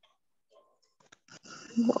bossy?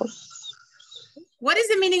 What is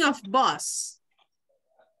the meaning of boss?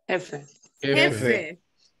 Jefe.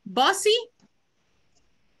 Bossy?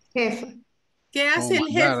 Jefe. ¿Qué hace el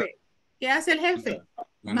jefe? ¿Qué hace el jefe?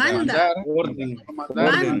 Manda.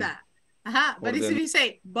 Manda. Ajá. But if you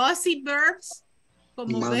say bossy verbs,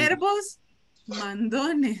 como verbos,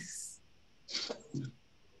 mandones.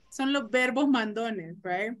 Son los verbos mandones,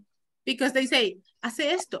 right? Because they say,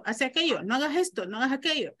 hace esto, hace aquello, no hagas esto, no hagas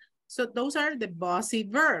aquello. So those are the bossy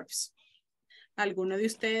verbs. ¿Alguno de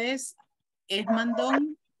ustedes es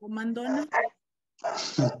mandón o mandona?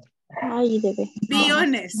 Ay, bebé. Be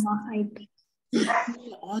honest.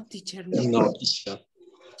 No, teacher. No, teacher.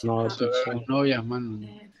 Novias, mano.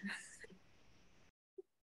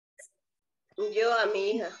 Yo a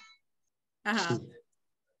mi hija. Ajá.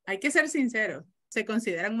 Hay que ser sincero. ¿Se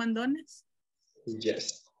consideran mandones?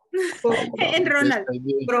 Yes. En Ronald.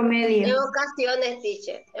 Promedio. En ocasiones,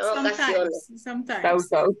 teacher. En ocasiones. Sometimes.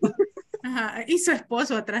 Ajá. Y su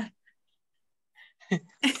esposo atrás.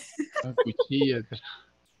 La cuchilla atrás.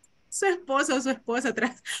 Su esposo o su esposa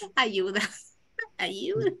atrás. Ayuda.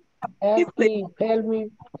 Ayuda. Help me. Help me,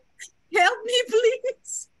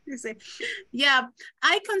 please. Dice, yeah,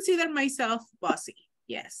 I consider myself bossy.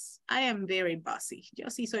 Yes, I am very bossy. Yo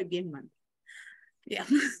sí soy bien man. Yeah.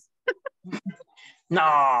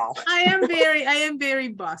 No. I am very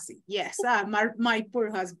bossy. Yes, my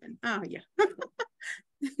poor husband. Oh, yeah.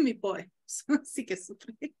 Mi pobre. Sí que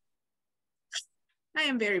sufre. I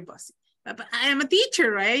am very bossy. But I am a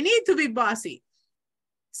teacher, right? I need to be bossy.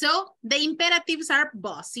 So the imperatives are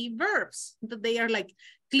bossy verbs. They are like,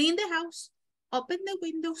 clean the house, open the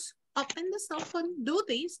windows, open the cell phone, do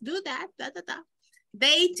this, do that,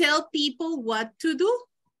 They tell people what to do.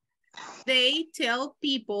 They tell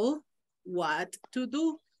people what to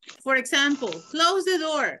do. For example, close the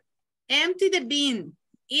door, empty the bin,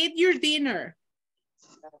 eat your dinner,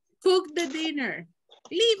 cook the dinner,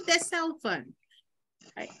 leave the cell phone.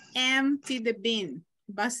 Right. Empty the bin.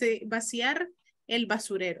 Vaciar el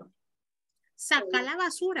basurero. Saca la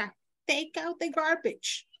basura. take out the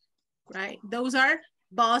garbage, right? Those are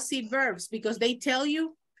bossy verbs because they tell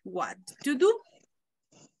you what to do.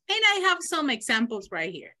 And I have some examples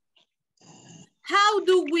right here. How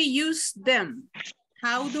do we use them?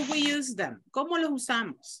 How do we use them? ¿Cómo los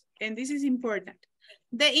usamos? And this is important.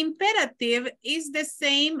 The imperative is the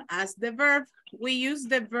same as the verb. We use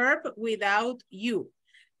the verb without you.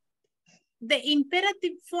 The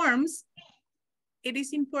imperative forms, it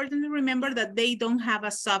is important to remember that they don't have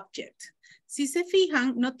a subject. Si se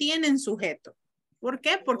fijan, no tienen sujeto. ¿Por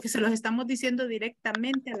qué? Porque se los estamos diciendo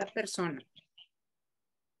directamente a la persona.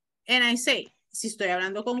 And I say, si estoy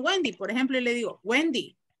hablando con Wendy, por ejemplo, y le digo,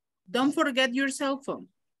 Wendy, don't forget your cell phone.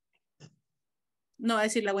 No va a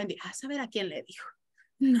decirle a Wendy, saber a quién le dijo.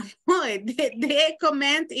 No, the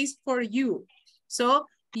command is for you. So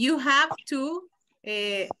you have to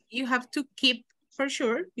keep, for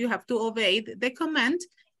sure, you have to obey the command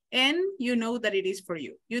and you know that it is for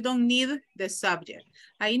you. You don't need the subject.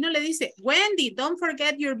 Ahí no le dice, Wendy, don't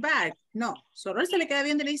forget your bag. No, solo se le queda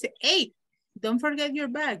viendo y le dice, hey, don't forget your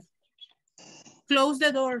bag. Close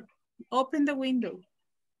the door, open the window.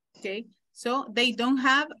 Okay, so they don't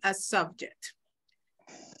have a subject.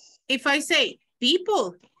 If I say,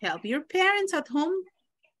 people, help your parents at home.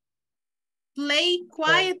 Play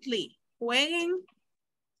quietly. Jueguen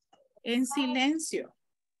en silencio.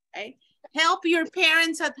 Okay? Help your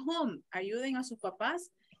parents at home. Ayuden a sus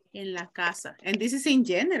papás en la casa. And this is in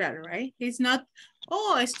general, right? It's not,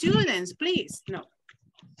 oh, students, please. No.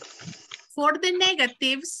 For the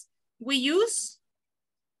negatives, we use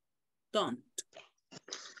don't.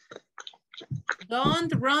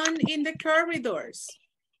 Don't run in the corridors.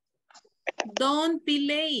 Don't be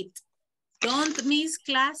late. Don't miss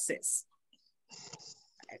classes.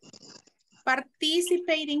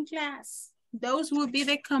 Participate in class. Those will be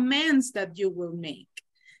the commands that you will make.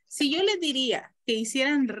 Si yo les diría que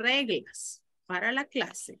hicieran reglas para la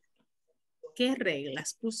clase, ¿qué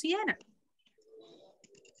reglas pusieran?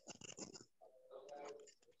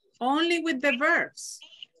 Only with the verbs.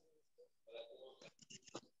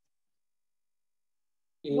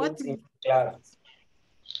 What? Class.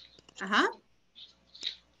 Uh-huh.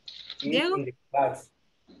 Eat in the class.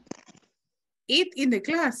 Eat in the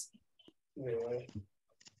class. Yeah.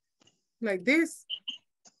 Like this.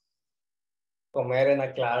 Comer en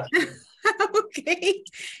la clase. Okay.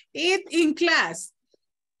 Eat in class.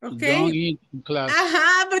 Okay. Don't eat in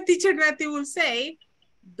class. But teacher Nati will say,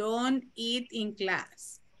 don't eat in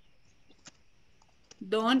class.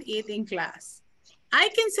 Don't eat in class. I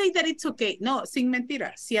can say that it's okay. No, sin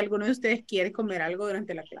mentira. Si alguno de ustedes quiere comer algo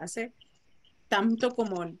durante la clase, tanto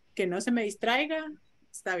como que no se me distraiga,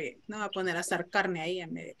 está bien. No va a poner a asar carne ahí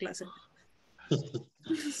en media clase.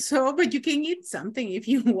 So, but you can eat something if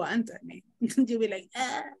you want. I mean, you'll be like,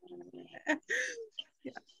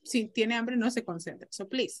 Yeah. Si tiene hambre, no se concentra. So,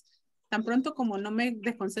 please. Tan pronto como no me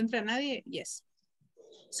desconcentre a nadie, yes.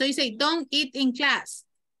 So, you say, don't eat in class.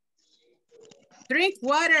 Drink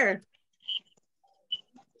water.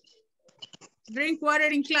 Drink water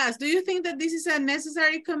in class. Do you think that this is a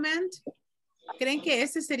necessary command? ¿Creen que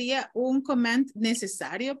este sería un command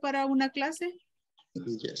necesario para una clase?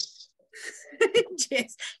 Yes.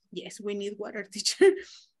 Yes, we need water, teacher.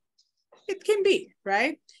 It can be,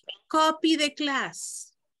 right? Copy the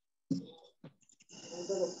class.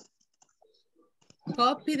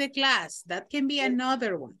 Copy the class. That can be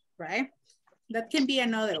another one, right? That can be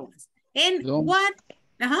another one. And what?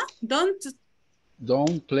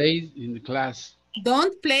 Don't play in the class.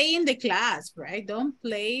 Don't play in the class, right? Don't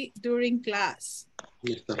play during class.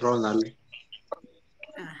 Mr. Ronald.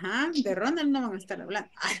 De Ronald no van a estar hablando.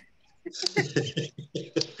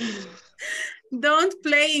 Don't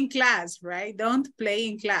play in class, right? Don't play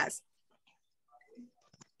in class.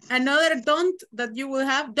 Another don't that you will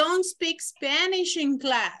have, don't speak Spanish in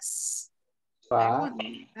class.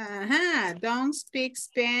 Don't speak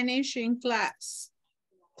Spanish in class.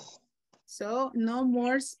 So no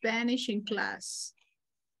more Spanish in class.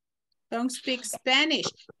 Don't speak Spanish.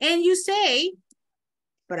 And you say,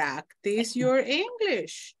 practice your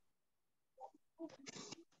English.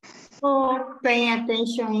 Or pay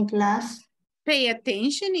attention in class. Pay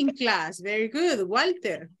attention in class. Very good.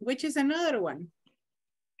 Walter, which is another one?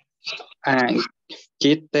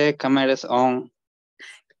 Keep the cameras on.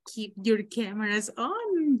 Keep your cameras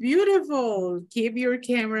on. Beautiful. Keep your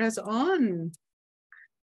cameras on.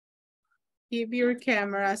 Keep your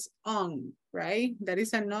cameras on, right? That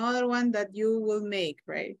is another one that you will make,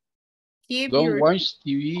 right? Don't watch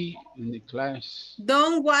TV in the class.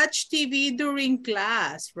 Don't watch TV during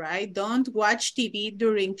class, right? Don't watch TV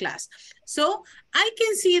during class. So I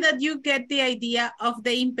can see that you get the idea of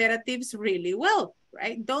the imperatives really well.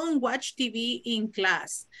 right? Don't watch TV in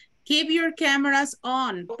class. Keep your cameras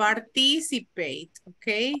on. Participate,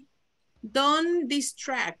 okay? Don't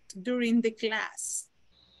distract during the class.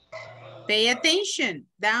 Pay attention.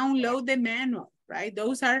 Download the manual, right?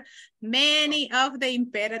 Those are many of the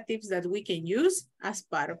imperatives that we can use as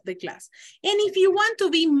part of the class. And if you want to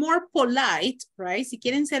be more polite, right? Si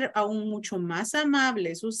quieren ser aún mucho más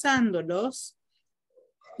amables usándolos,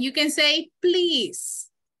 you can say, please,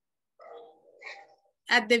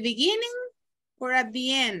 at the beginning or at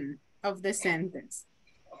the end of the sentence.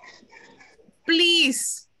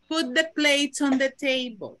 Please put the plates on the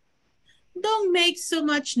table. Don't make so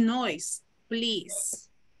much noise, please.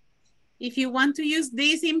 If you want to use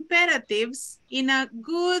these imperatives in a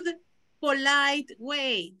good, polite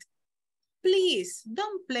way, please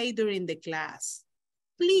don't play during the class.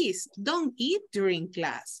 Please don't eat during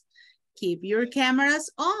class. Keep your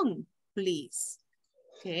cameras on, please.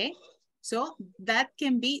 Okay, so that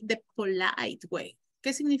can be the polite way.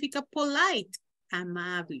 ¿Qué significa polite?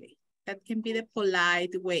 Amable. That can be the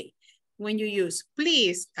polite way. When you use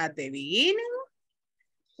please at the beginning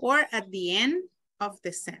or at the end of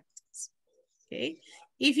the sentence, okay?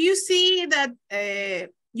 If you see that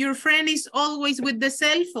your friend is always with the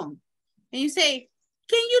cell phone and you say,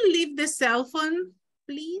 can you leave the cell phone,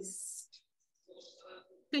 please?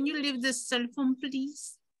 Can you leave the cell phone,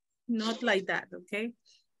 please? Not like that, okay?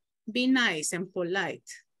 Be nice and polite.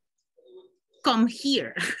 Come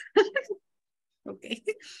here. Okay.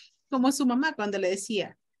 Como su mamá cuando le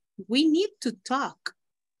decía, we need to talk.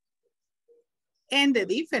 And the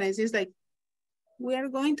difference is like, we are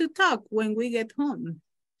going to talk when we get home.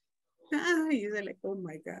 Ay, es like, oh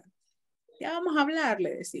my God. Ya vamos a hablar,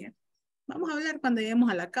 le decía. Vamos a hablar cuando lleguemos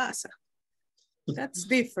a la casa. That's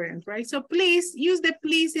different, right? So please use the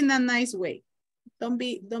please in a nice way. Don't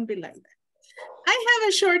be like that. I have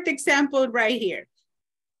a short example right here.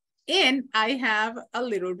 And I have a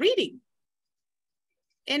little reading.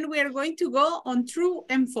 And we are going to go on true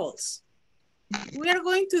and false. We are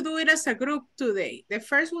going to do it as a group today. The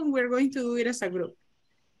first one, we're going to do it as a group.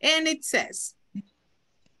 And it says,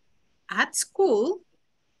 at school,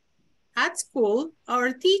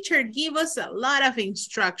 our teacher gave us a lot of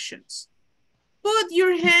instructions. Put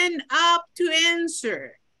your hand up to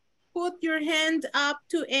answer. Put your hand up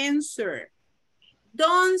to answer.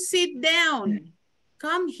 Don't sit down.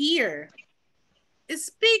 Come here.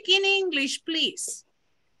 Speak in English, please.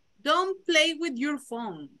 Don't play with your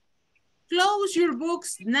phone. Close your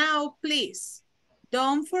books now, please.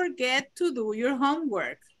 Don't forget to do your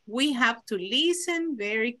homework. We have to listen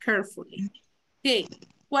very carefully. Okay.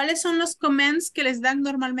 ¿Cuáles son los comments que les dan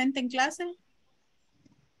normalmente en clase?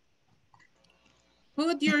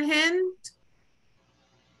 Put your hand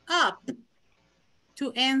up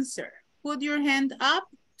to answer. Put your hand up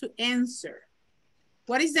to answer.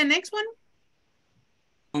 What is the next one?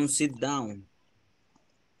 Don't sit down.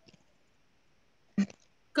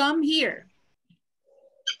 Come here.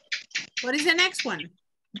 What is the next one?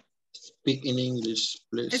 Speak in English,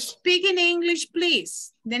 please. Speak in English,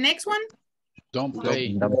 please. The next one? Don't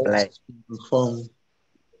play. Don't play. Phone.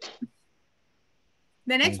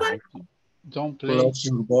 The next one? Don't play. Close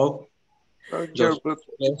your book. Close your book.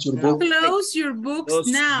 Close your book. Close your books Close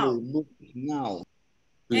now. your book now.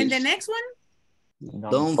 And the Please. next one?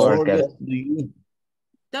 Don't forget to do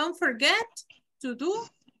Don't forget to do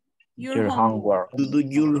Your homework. to do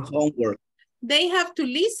your homework. They have to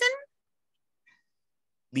listen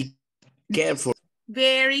Be careful.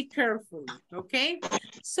 very carefully, okay?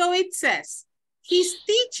 So it says, his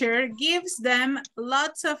teacher gives them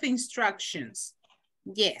lots of instructions.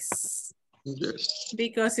 Yes. Yes.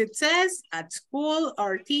 Because it says, at school,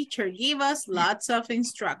 our teacher give us lots of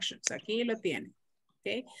instructions. Aquí lo tienen,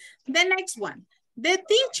 okay? The next one, the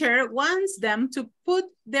teacher wants them to put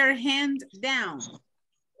their hand down.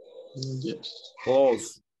 Yes.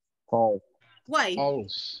 False. False. Why?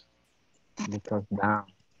 False. Because down.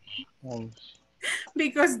 False.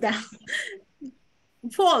 Because down.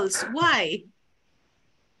 False, why?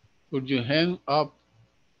 Put your hand up.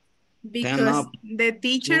 Because up. the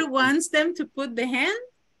teacher wants them to put the hand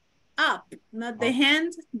up, not the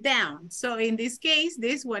hand down. So in this case,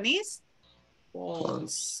 this one is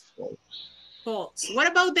false. False. What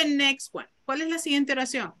about the next one? ¿Cuál es la siguiente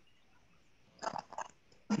oración?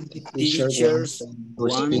 The Teachers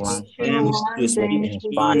want them to speak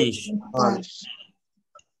Spanish.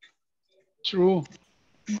 True.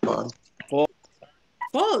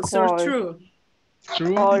 False or true?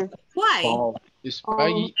 True. False. Why? False.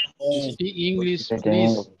 Speak English,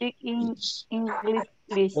 please. Speak in English,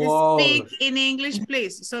 please. Speak in English,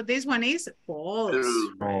 please. So this one is false.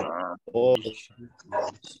 Right. False.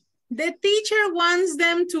 The teacher wants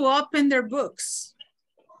them to open their books.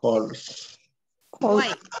 False.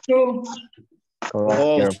 Why? Close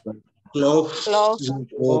your book. Close.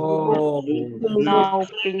 No,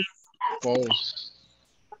 please. False.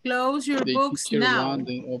 Close your The books teacher now. wants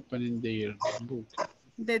them opening their book.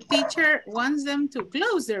 The teacher wants them to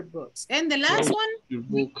close their books. And the last Close one? your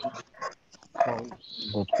book.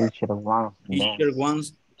 False. The teacher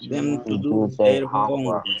wants them to to do their their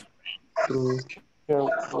homework. homework. True.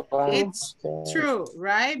 It's true,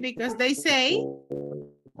 right? Because they say,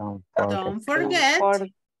 don't forget.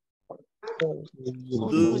 Do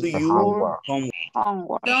your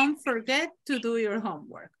homework. Don't forget to do your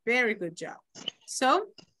homework. Very good job. So,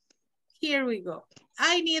 here we go.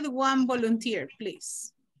 I need one volunteer,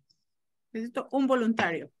 please. Necesito un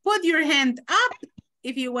voluntario. Put your hand up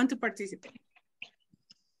if you want to participate.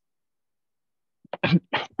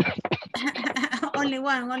 Only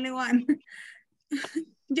one.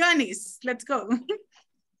 Johnny's, let's go.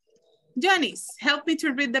 Johnny's, help me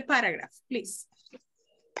to read the paragraph, please.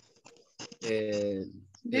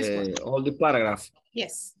 All the paragraph.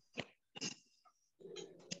 Yes.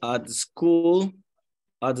 At school,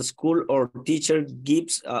 our teacher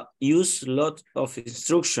gives use lot of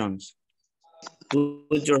instructions.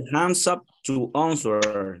 Put your hands up to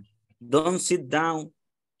answer. Don't sit down.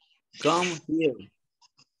 Come here.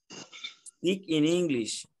 Speak in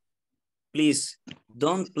English. Please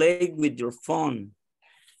don't play with your phone.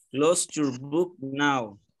 Close your book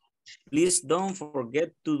now. Please don't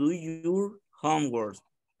forget to do your homework.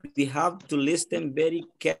 We have to listen very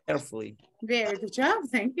carefully. Very good job.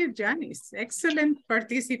 Thank you, Janice. Excellent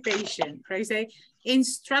participation. Right? Say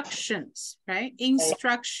instructions, right?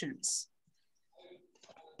 Instructions.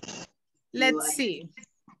 Let's see.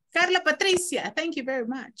 Carla Patricia, thank you very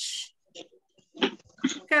much.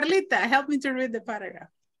 Carlita, help me to read the paragraph.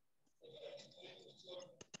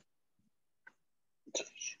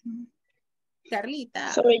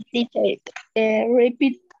 Carlita. Sorry, teacher.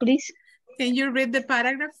 Repeat, please. Can you read the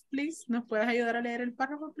paragraph, please? ¿Nos puedes ayudar a leer el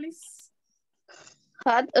párrafo, please?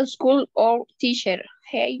 Had a school or teacher.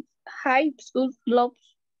 High school lots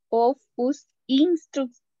of us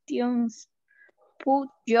instructions. Put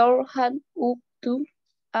your hand up to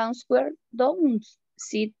answer. Don't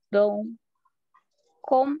sit down.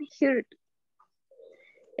 Come here.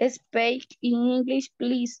 Speak in English,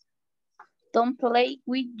 please. Don't play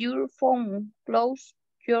with your phone. Close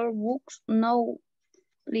your books now,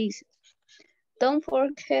 please. Don't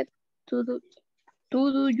forget to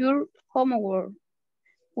do your homework.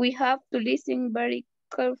 We have to listen very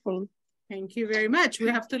carefully. Thank you very much. We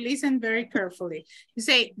have to listen very carefully. You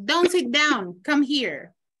say, don't sit down, come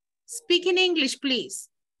here. Speak in English, please.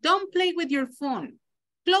 Don't play with your phone.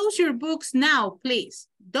 Close your books now, please.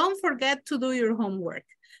 Don't forget to do your homework.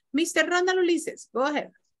 Mr. Ronald Ulises, go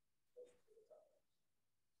ahead.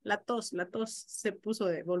 La tos se puso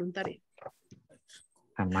de voluntaria.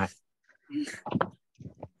 Jamás.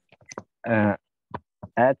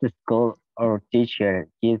 At school, our teacher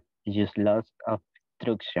gives you lots of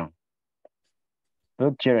instruction.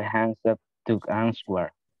 Put your hands up to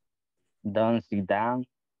answer. Don't sit down.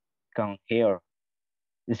 Come here.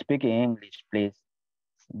 Speak in English, please.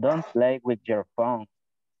 Don't play with your phone.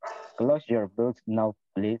 Close your books now,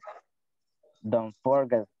 please. Don't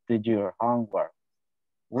forget to do your homework.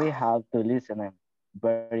 We have to listen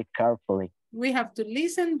very carefully. We have to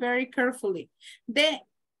listen very carefully. The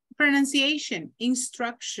pronunciation,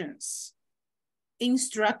 instructions.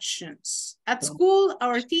 Instructions. At school,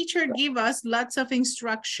 our teacher gives us lots of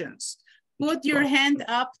instructions. Put your hand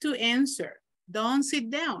up to answer. Don't sit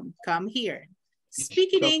down. Come here.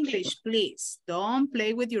 Speak in English, please. Don't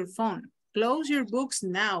play with your phone. Close your books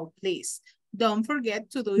now, please. Don't forget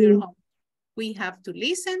to do your homework. We have to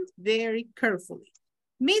listen very carefully.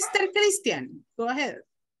 Mr. Christian, go ahead.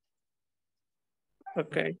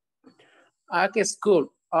 Okay. At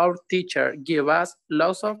school, our teacher gives us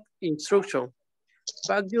lots of instruction.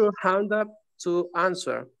 Put your hand up to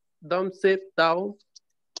answer. Don't sit down.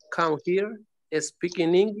 Come here. Speak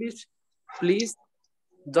in English, please.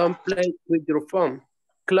 Don't play with your phone.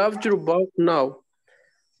 Close your book now.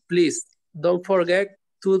 Please, don't forget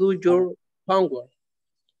to do your homework.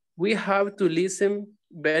 We have to listen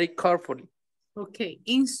very carefully. Okay,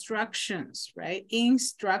 instructions, right?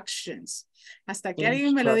 Instructions. Hasta que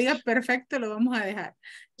alguien me lo diga perfecto, lo vamos a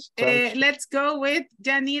dejar. Let's go with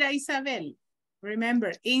Yanira Isabel.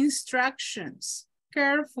 Remember, instructions.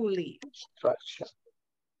 Carefully. Instruction.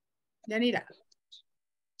 Yanira.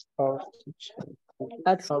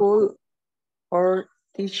 At school, our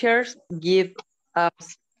teachers give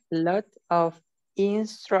us a lot of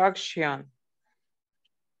instruction.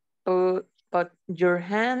 put your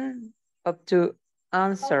hand up to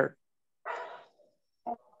answer.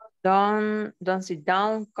 Don't sit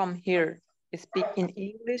down, come here. Speak in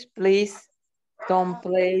English, please. Don't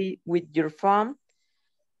play with your phone.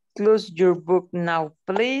 Close your book now,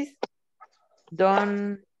 please.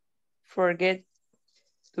 Don't forget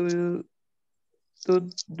to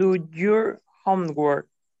do your homework.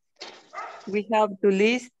 We have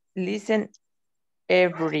to listen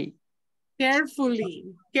every. Carefully.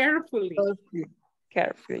 Carefully.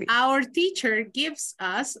 Our teacher gives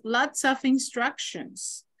us lots of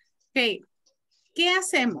instructions. Okay. ¿Qué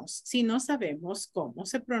hacemos si no sabemos cómo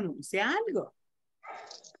se pronuncia algo?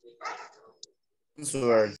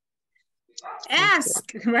 Answer.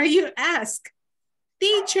 Ask, right? You ask.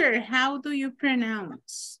 Teacher, how do you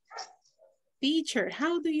pronounce? Teacher,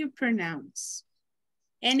 how do you pronounce?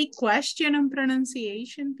 Any question on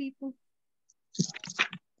pronunciation, people?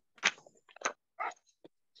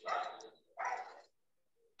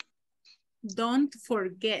 Don't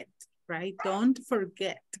forget, right? Don't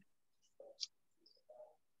forget.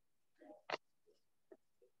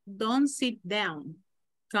 Don't sit down.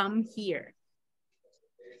 Come here.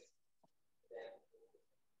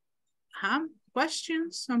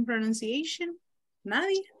 Questions on pronunciation?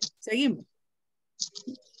 Nadie? Seguimos.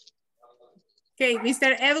 Okay,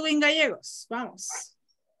 Mr. Edwin Gallegos, vamos.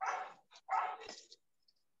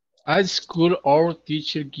 At school, our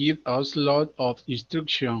teacher gives us a lot of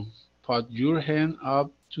instruction. Put your hand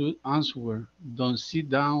up to answer. Don't sit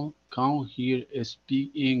down. Come here.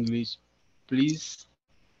 Speak English, please.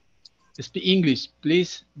 Speak English,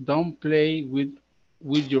 please. Don't play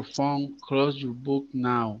with your phone. Close your book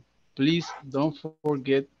now. Please don't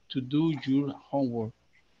forget to do your homework.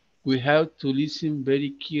 We have to listen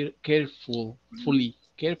very carefully.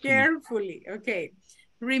 Carefully, okay.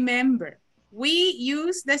 Remember, we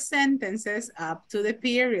use the sentences up to the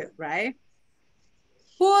period, right?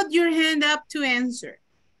 Put your hand up to answer.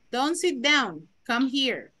 Don't sit down. Come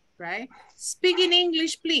here, right? Speak in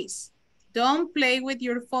English, please. Don't play with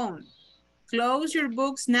your phone. Close your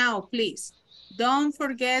books now, please. Don't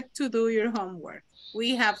forget to do your homework.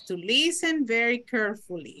 We have to listen very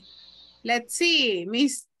carefully. Let's see,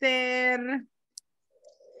 Mr.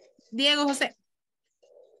 Diego Jose.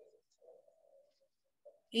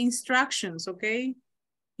 Instructions, okay?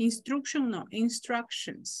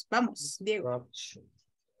 Instructions. Vamos, Diego.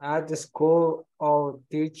 At the school, our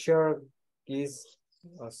teacher gives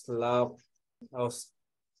us lot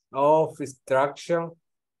of instruction.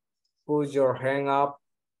 Put your hand up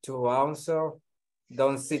to answer.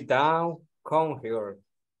 Don't sit down. Come here.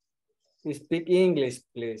 Speak English,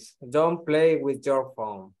 please. Don't play with your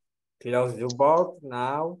phone. Close your book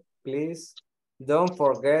now, please. Don't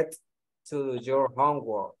forget to do your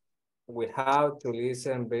homework. We have to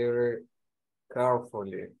listen very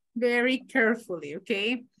carefully. Very carefully,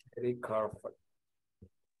 okay? Very carefully.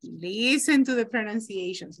 Listen to the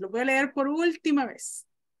pronunciations. Lo voy a leer por última vez.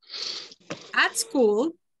 At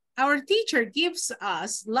school, our teacher gives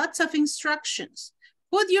us lots of instructions.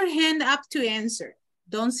 Put your hand up to answer.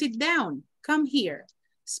 Don't sit down. Come here.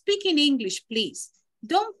 Speak in English, please.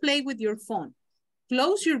 Don't play with your phone.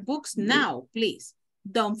 Close your books now, please.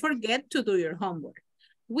 Don't forget to do your homework.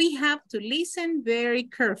 We have to listen very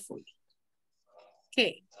carefully.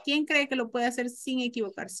 Okay. ¿Quién cree que lo puede hacer sin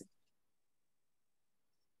equivocarse?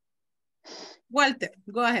 Walter,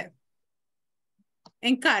 go ahead.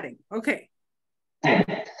 And Karen, okay.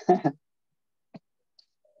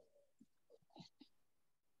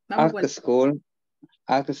 At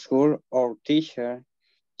the school, our teacher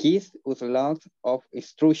gives us lots of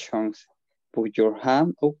instructions. Put your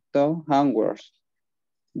hand up to homework.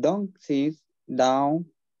 Don't sit down.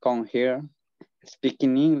 Come here. Speak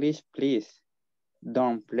in English, please.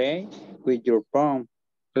 Don't play with your phone.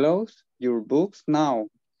 Close your books now.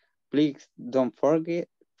 Please don't forget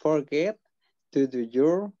to do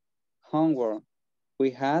your homework.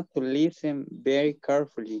 We have to listen very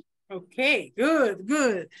carefully. Okay,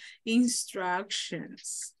 good.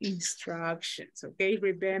 Instructions. Okay,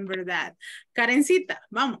 remember that. Karencita,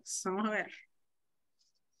 vamos a ver.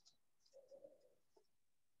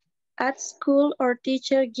 At school, our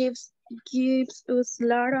teacher gives us a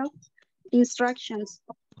lot of instructions.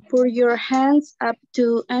 Put your hands up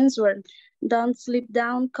to answer. Don't sleep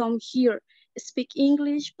down, come here. Speak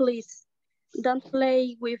English, please. Don't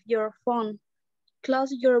play with your phone.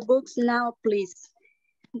 Close your books now, please.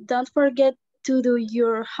 Don't forget to do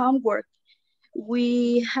your homework.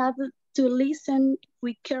 We have to listen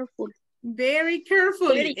carefully. Very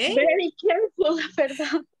carefully. Very careful,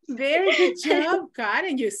 perdón. Very good job,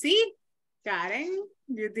 Karen. You see? Karen,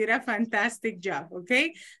 you did a fantastic job,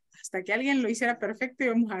 okay? hasta que alguien lo hiciera perfecto y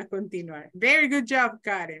vamos a continuar. Very good job,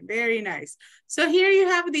 Karen. Very nice. So here you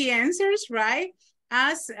have the answers, right?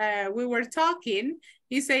 As we were talking,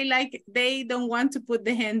 you say like they don't want to put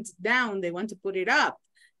the hands down. They want to put it up.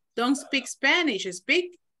 Don't speak Spanish,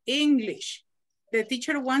 speak English. The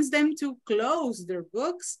teacher wants them to close their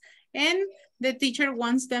books and the teacher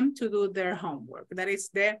wants them to do their homework. That is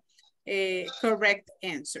the correct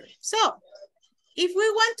answer. So, if we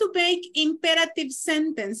want to make imperative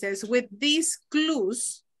sentences with these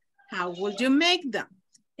clues, how would you make them?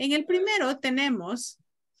 En el primero tenemos,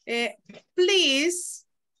 please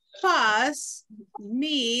pass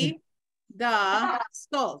me the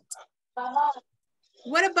salt.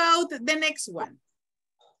 What about the next one?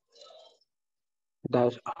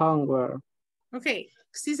 That's hunger. Okay,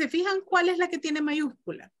 si se fijan, ¿cuál es la que tiene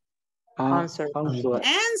mayúscula? Answer.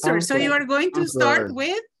 Answer. So you are going to start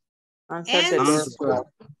with answer.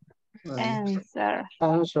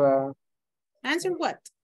 Answer. Answer what?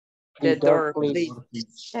 The door, please.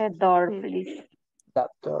 The door, please.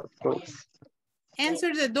 That door, please.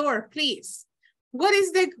 Answer the door, please. What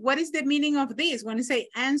is the meaning of this when you say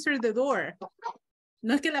answer the door?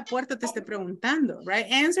 No es que la puerta te esté preguntando, right?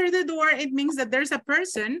 Answer the door, it means that there's a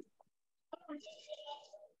person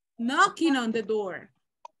knocking on the door.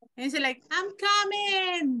 And say like, I'm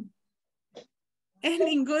coming. And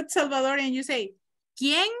in good Salvadorian, you say,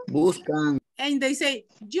 ¿Quién? Buscan. And they say,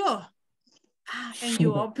 yo. And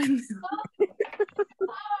you open.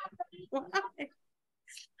 Yo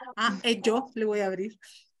le voy a abrir.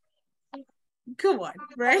 Come on,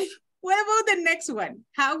 right? What about the next one?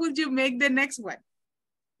 How would you make the next one?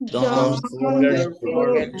 Don't forget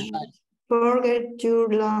your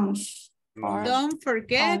lunch. Don't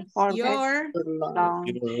forget your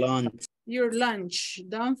lunch. Your lunch.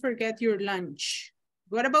 Don't forget your lunch.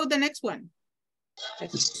 What about the next one?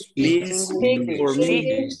 Please speak for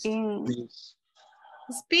me.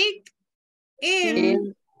 Speak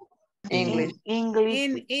in English.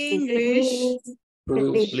 In English.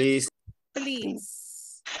 Please.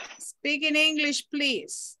 Please. Speak in English,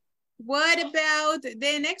 please. What about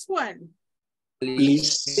the next one?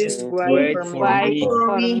 Please wait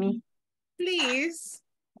for me. Please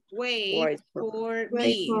wait for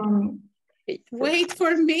me. Wait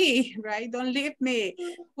for me, right? Don't leave me.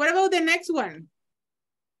 What about the next one?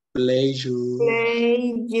 Play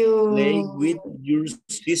with your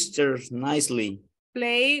sister nicely.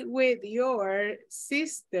 Play with your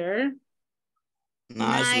sister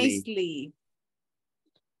nicely.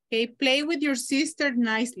 Okay, play with your sister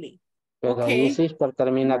nicely. Pero okay. Mi sister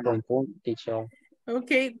termina con punto, teacher.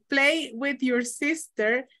 Okay, play with your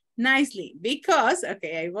sister nicely. Because,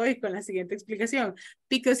 okay, ahí voy con la siguiente explicación.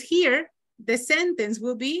 Because here, the sentence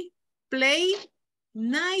will be play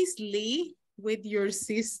nicely with your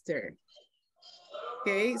sister.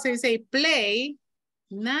 Okay, so you say play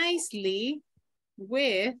nicely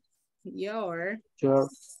with your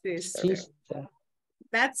sister.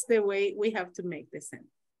 That's the way we have to make the sentence.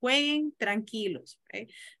 Jueguen tranquilos, right?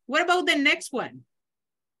 What about the next one?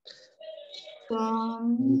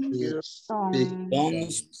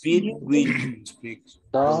 Don't speak with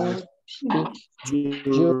your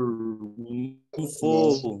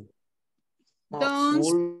full. Don't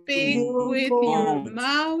speak with your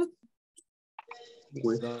mouth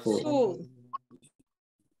full.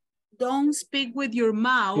 Don't speak with your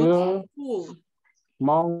mouth full.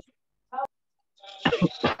 Full.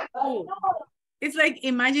 It's like,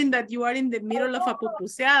 imagine that you are in the middle of a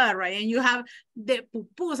pupuseada, right? And you have the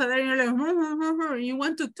pupusa there, and you're like, you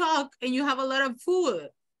want to talk, and you have a lot of food.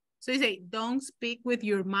 So you say, don't speak with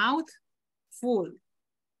your mouth full.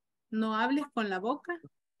 No hables con la boca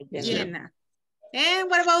llena. And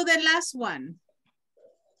what about the last one?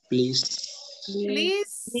 Please.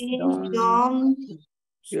 Please. Please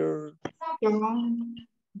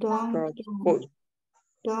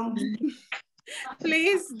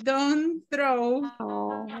don't throw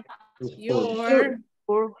your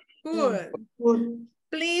food.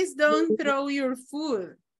 Please don't throw your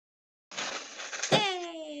food.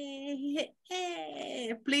 Hey,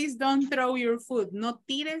 hey. Please don't throw your food. No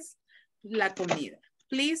tires la comida.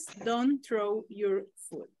 Please don't throw your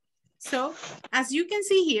food. So, as you can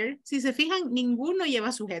see here, si se fijan, ninguno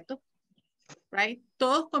lleva sujeto, right?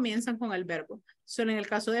 Todos comienzan con el verbo. Solo en el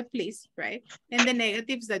caso de please, right? And the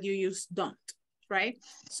negatives that you use don't, right?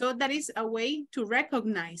 So that is a way to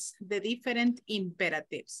recognize the different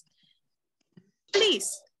imperatives.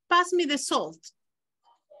 Please, pass me the salt.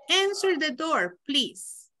 Answer the door,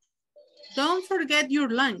 please. Don't forget your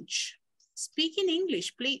lunch. Speak in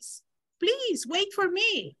English, please. Please, wait for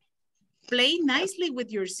me. Play nicely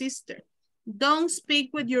with your sister. Don't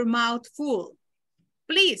speak with your mouth full.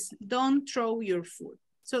 Please don't throw your food.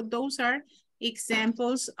 So those are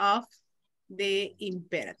examples of the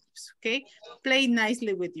imperatives, okay? Play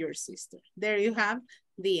nicely with your sister. There you have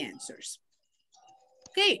the answers.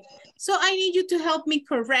 Okay, so I need you to help me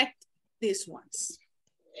correct these ones.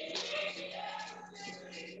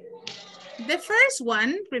 The first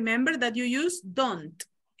one, remember that you use don't.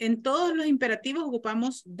 En todos los imperativos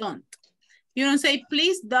ocupamos don't. You don't say,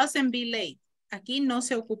 please doesn't be late. Aquí no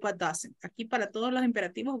se ocupa doesn't. Aquí para todos los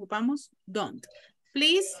imperativos ocupamos don't.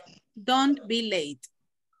 Please don't be late.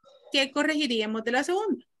 ¿Qué corregiríamos de la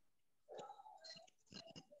segunda?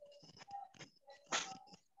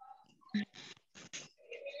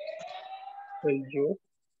 You.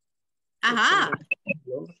 Ajá.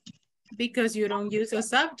 Because you don't use a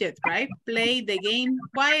subject, right? Play the game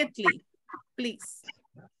quietly, please.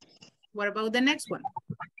 What about the next one?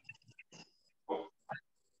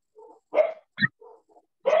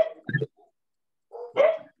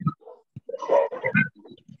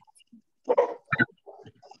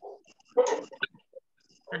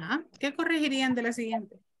 Ajá. ¿Qué corregirían de la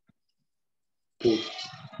siguiente?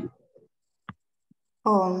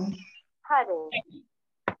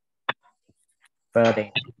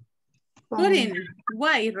 Pudding.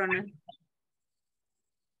 Why, Ronald?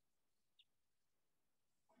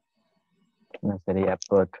 No sería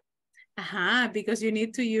put. Ajá, because you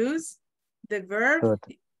need to use the verb Put.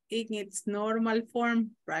 in its normal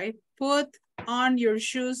form, right? Put on your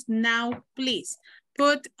shoes now, please.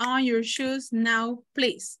 Put on your shoes now,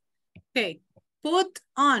 please. Okay, put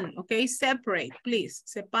on, okay, separate, please,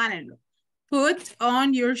 sepárenlo. Put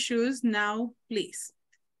on your shoes now, please.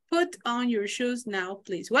 Put on your shoes now,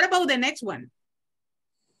 please. What about the next one?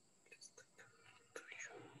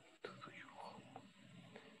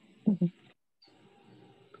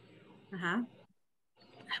 Uh-huh.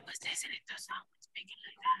 I was listening to someone speaking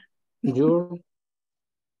like that.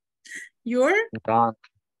 Your? Don't.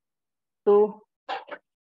 Two.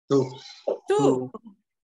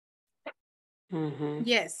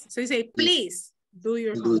 Yes. So you say, please do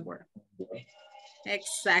your homework.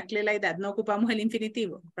 Exactly like that. No ocupamos el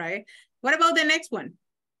infinitivo, right? What about the next one?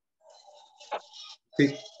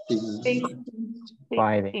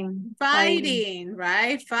 Fighting,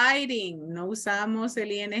 right? Fighting. No usamos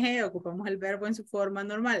el ing, ocupamos el verbo en su forma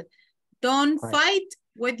normal. Don't fight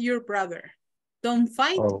with your brother. Don't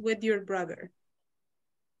fight with your brother.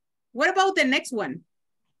 What about the next one?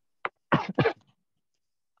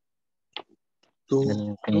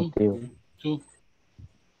 Two.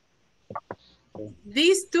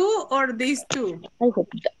 These two or these two?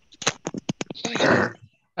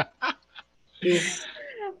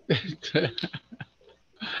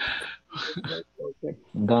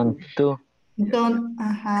 Don't do. Don't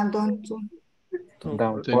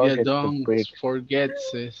forget,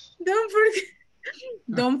 sis.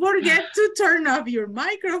 Don't forget to turn off your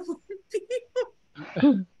microphone.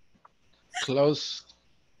 Close.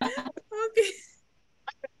 Okay.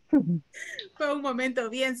 Fue un momento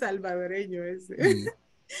bien salvadoreño ese.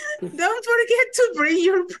 Don't forget to bring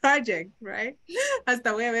your project, right?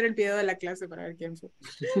 Hasta voy a ver el video de la clase para ver quién fue.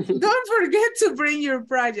 Don't forget to bring your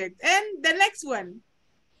project. And the next one.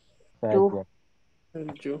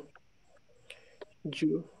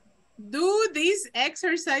 You. Do this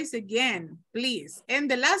exercise again, please. And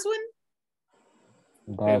the last one?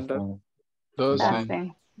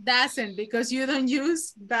 Doesn't, because you don't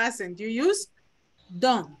use doesn't. You use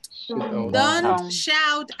don't. Don't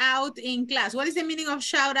shout out in class. What is the meaning of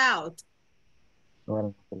shout out?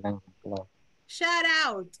 Shout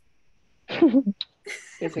out.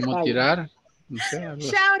 ¿Cómo tirar? No sé,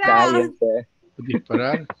 shout out.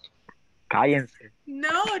 Disparar. Cállense.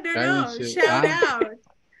 No. Shout out.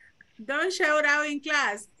 Don't shout out in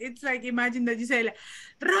class. It's like, imagine that you say, like,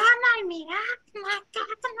 Ronald, mira.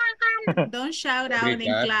 Don't shout out in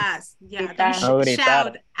class. Yeah, don't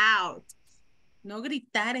shout out. No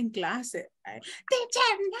gritar en clase.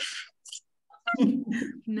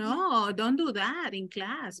 No, don't do that in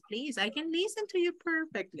class, please. I can listen to you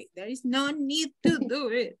perfectly. There is no need to do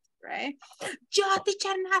it, right? Yo,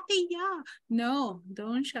 teacher, Nati, yo. No,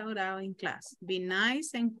 don't shout out in class. Be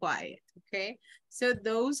nice and quiet, okay? So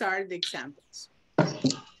those are the examples.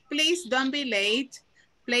 Please don't be late.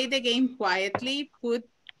 Play the game quietly. Put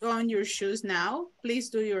on your shoes now. Please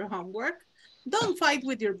do your homework. Don't fight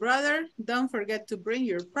with your brother. Don't forget to bring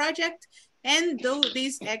your project and do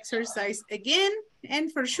this exercise again.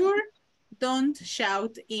 And for sure, don't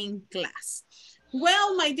shout in class.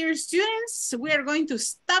 Well, my dear students, we are going to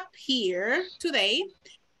stop here today.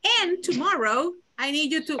 And tomorrow, I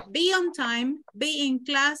need you to be on time, be in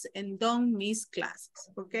class, and don't miss classes,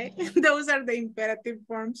 okay? Those are the imperative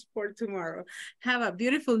forms for tomorrow. Have a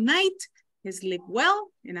beautiful night, sleep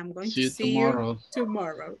well, and I'm going to see you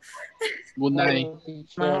tomorrow. Good night.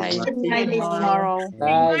 Bye. Good night tomorrow.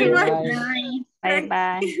 Bye. Bye, bye. Bye. Bye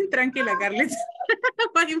bye. Tranquila, Carles.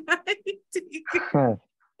 Bye, bye.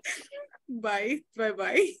 Bye, bye,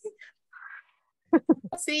 bye.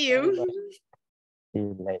 See you. See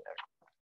you later.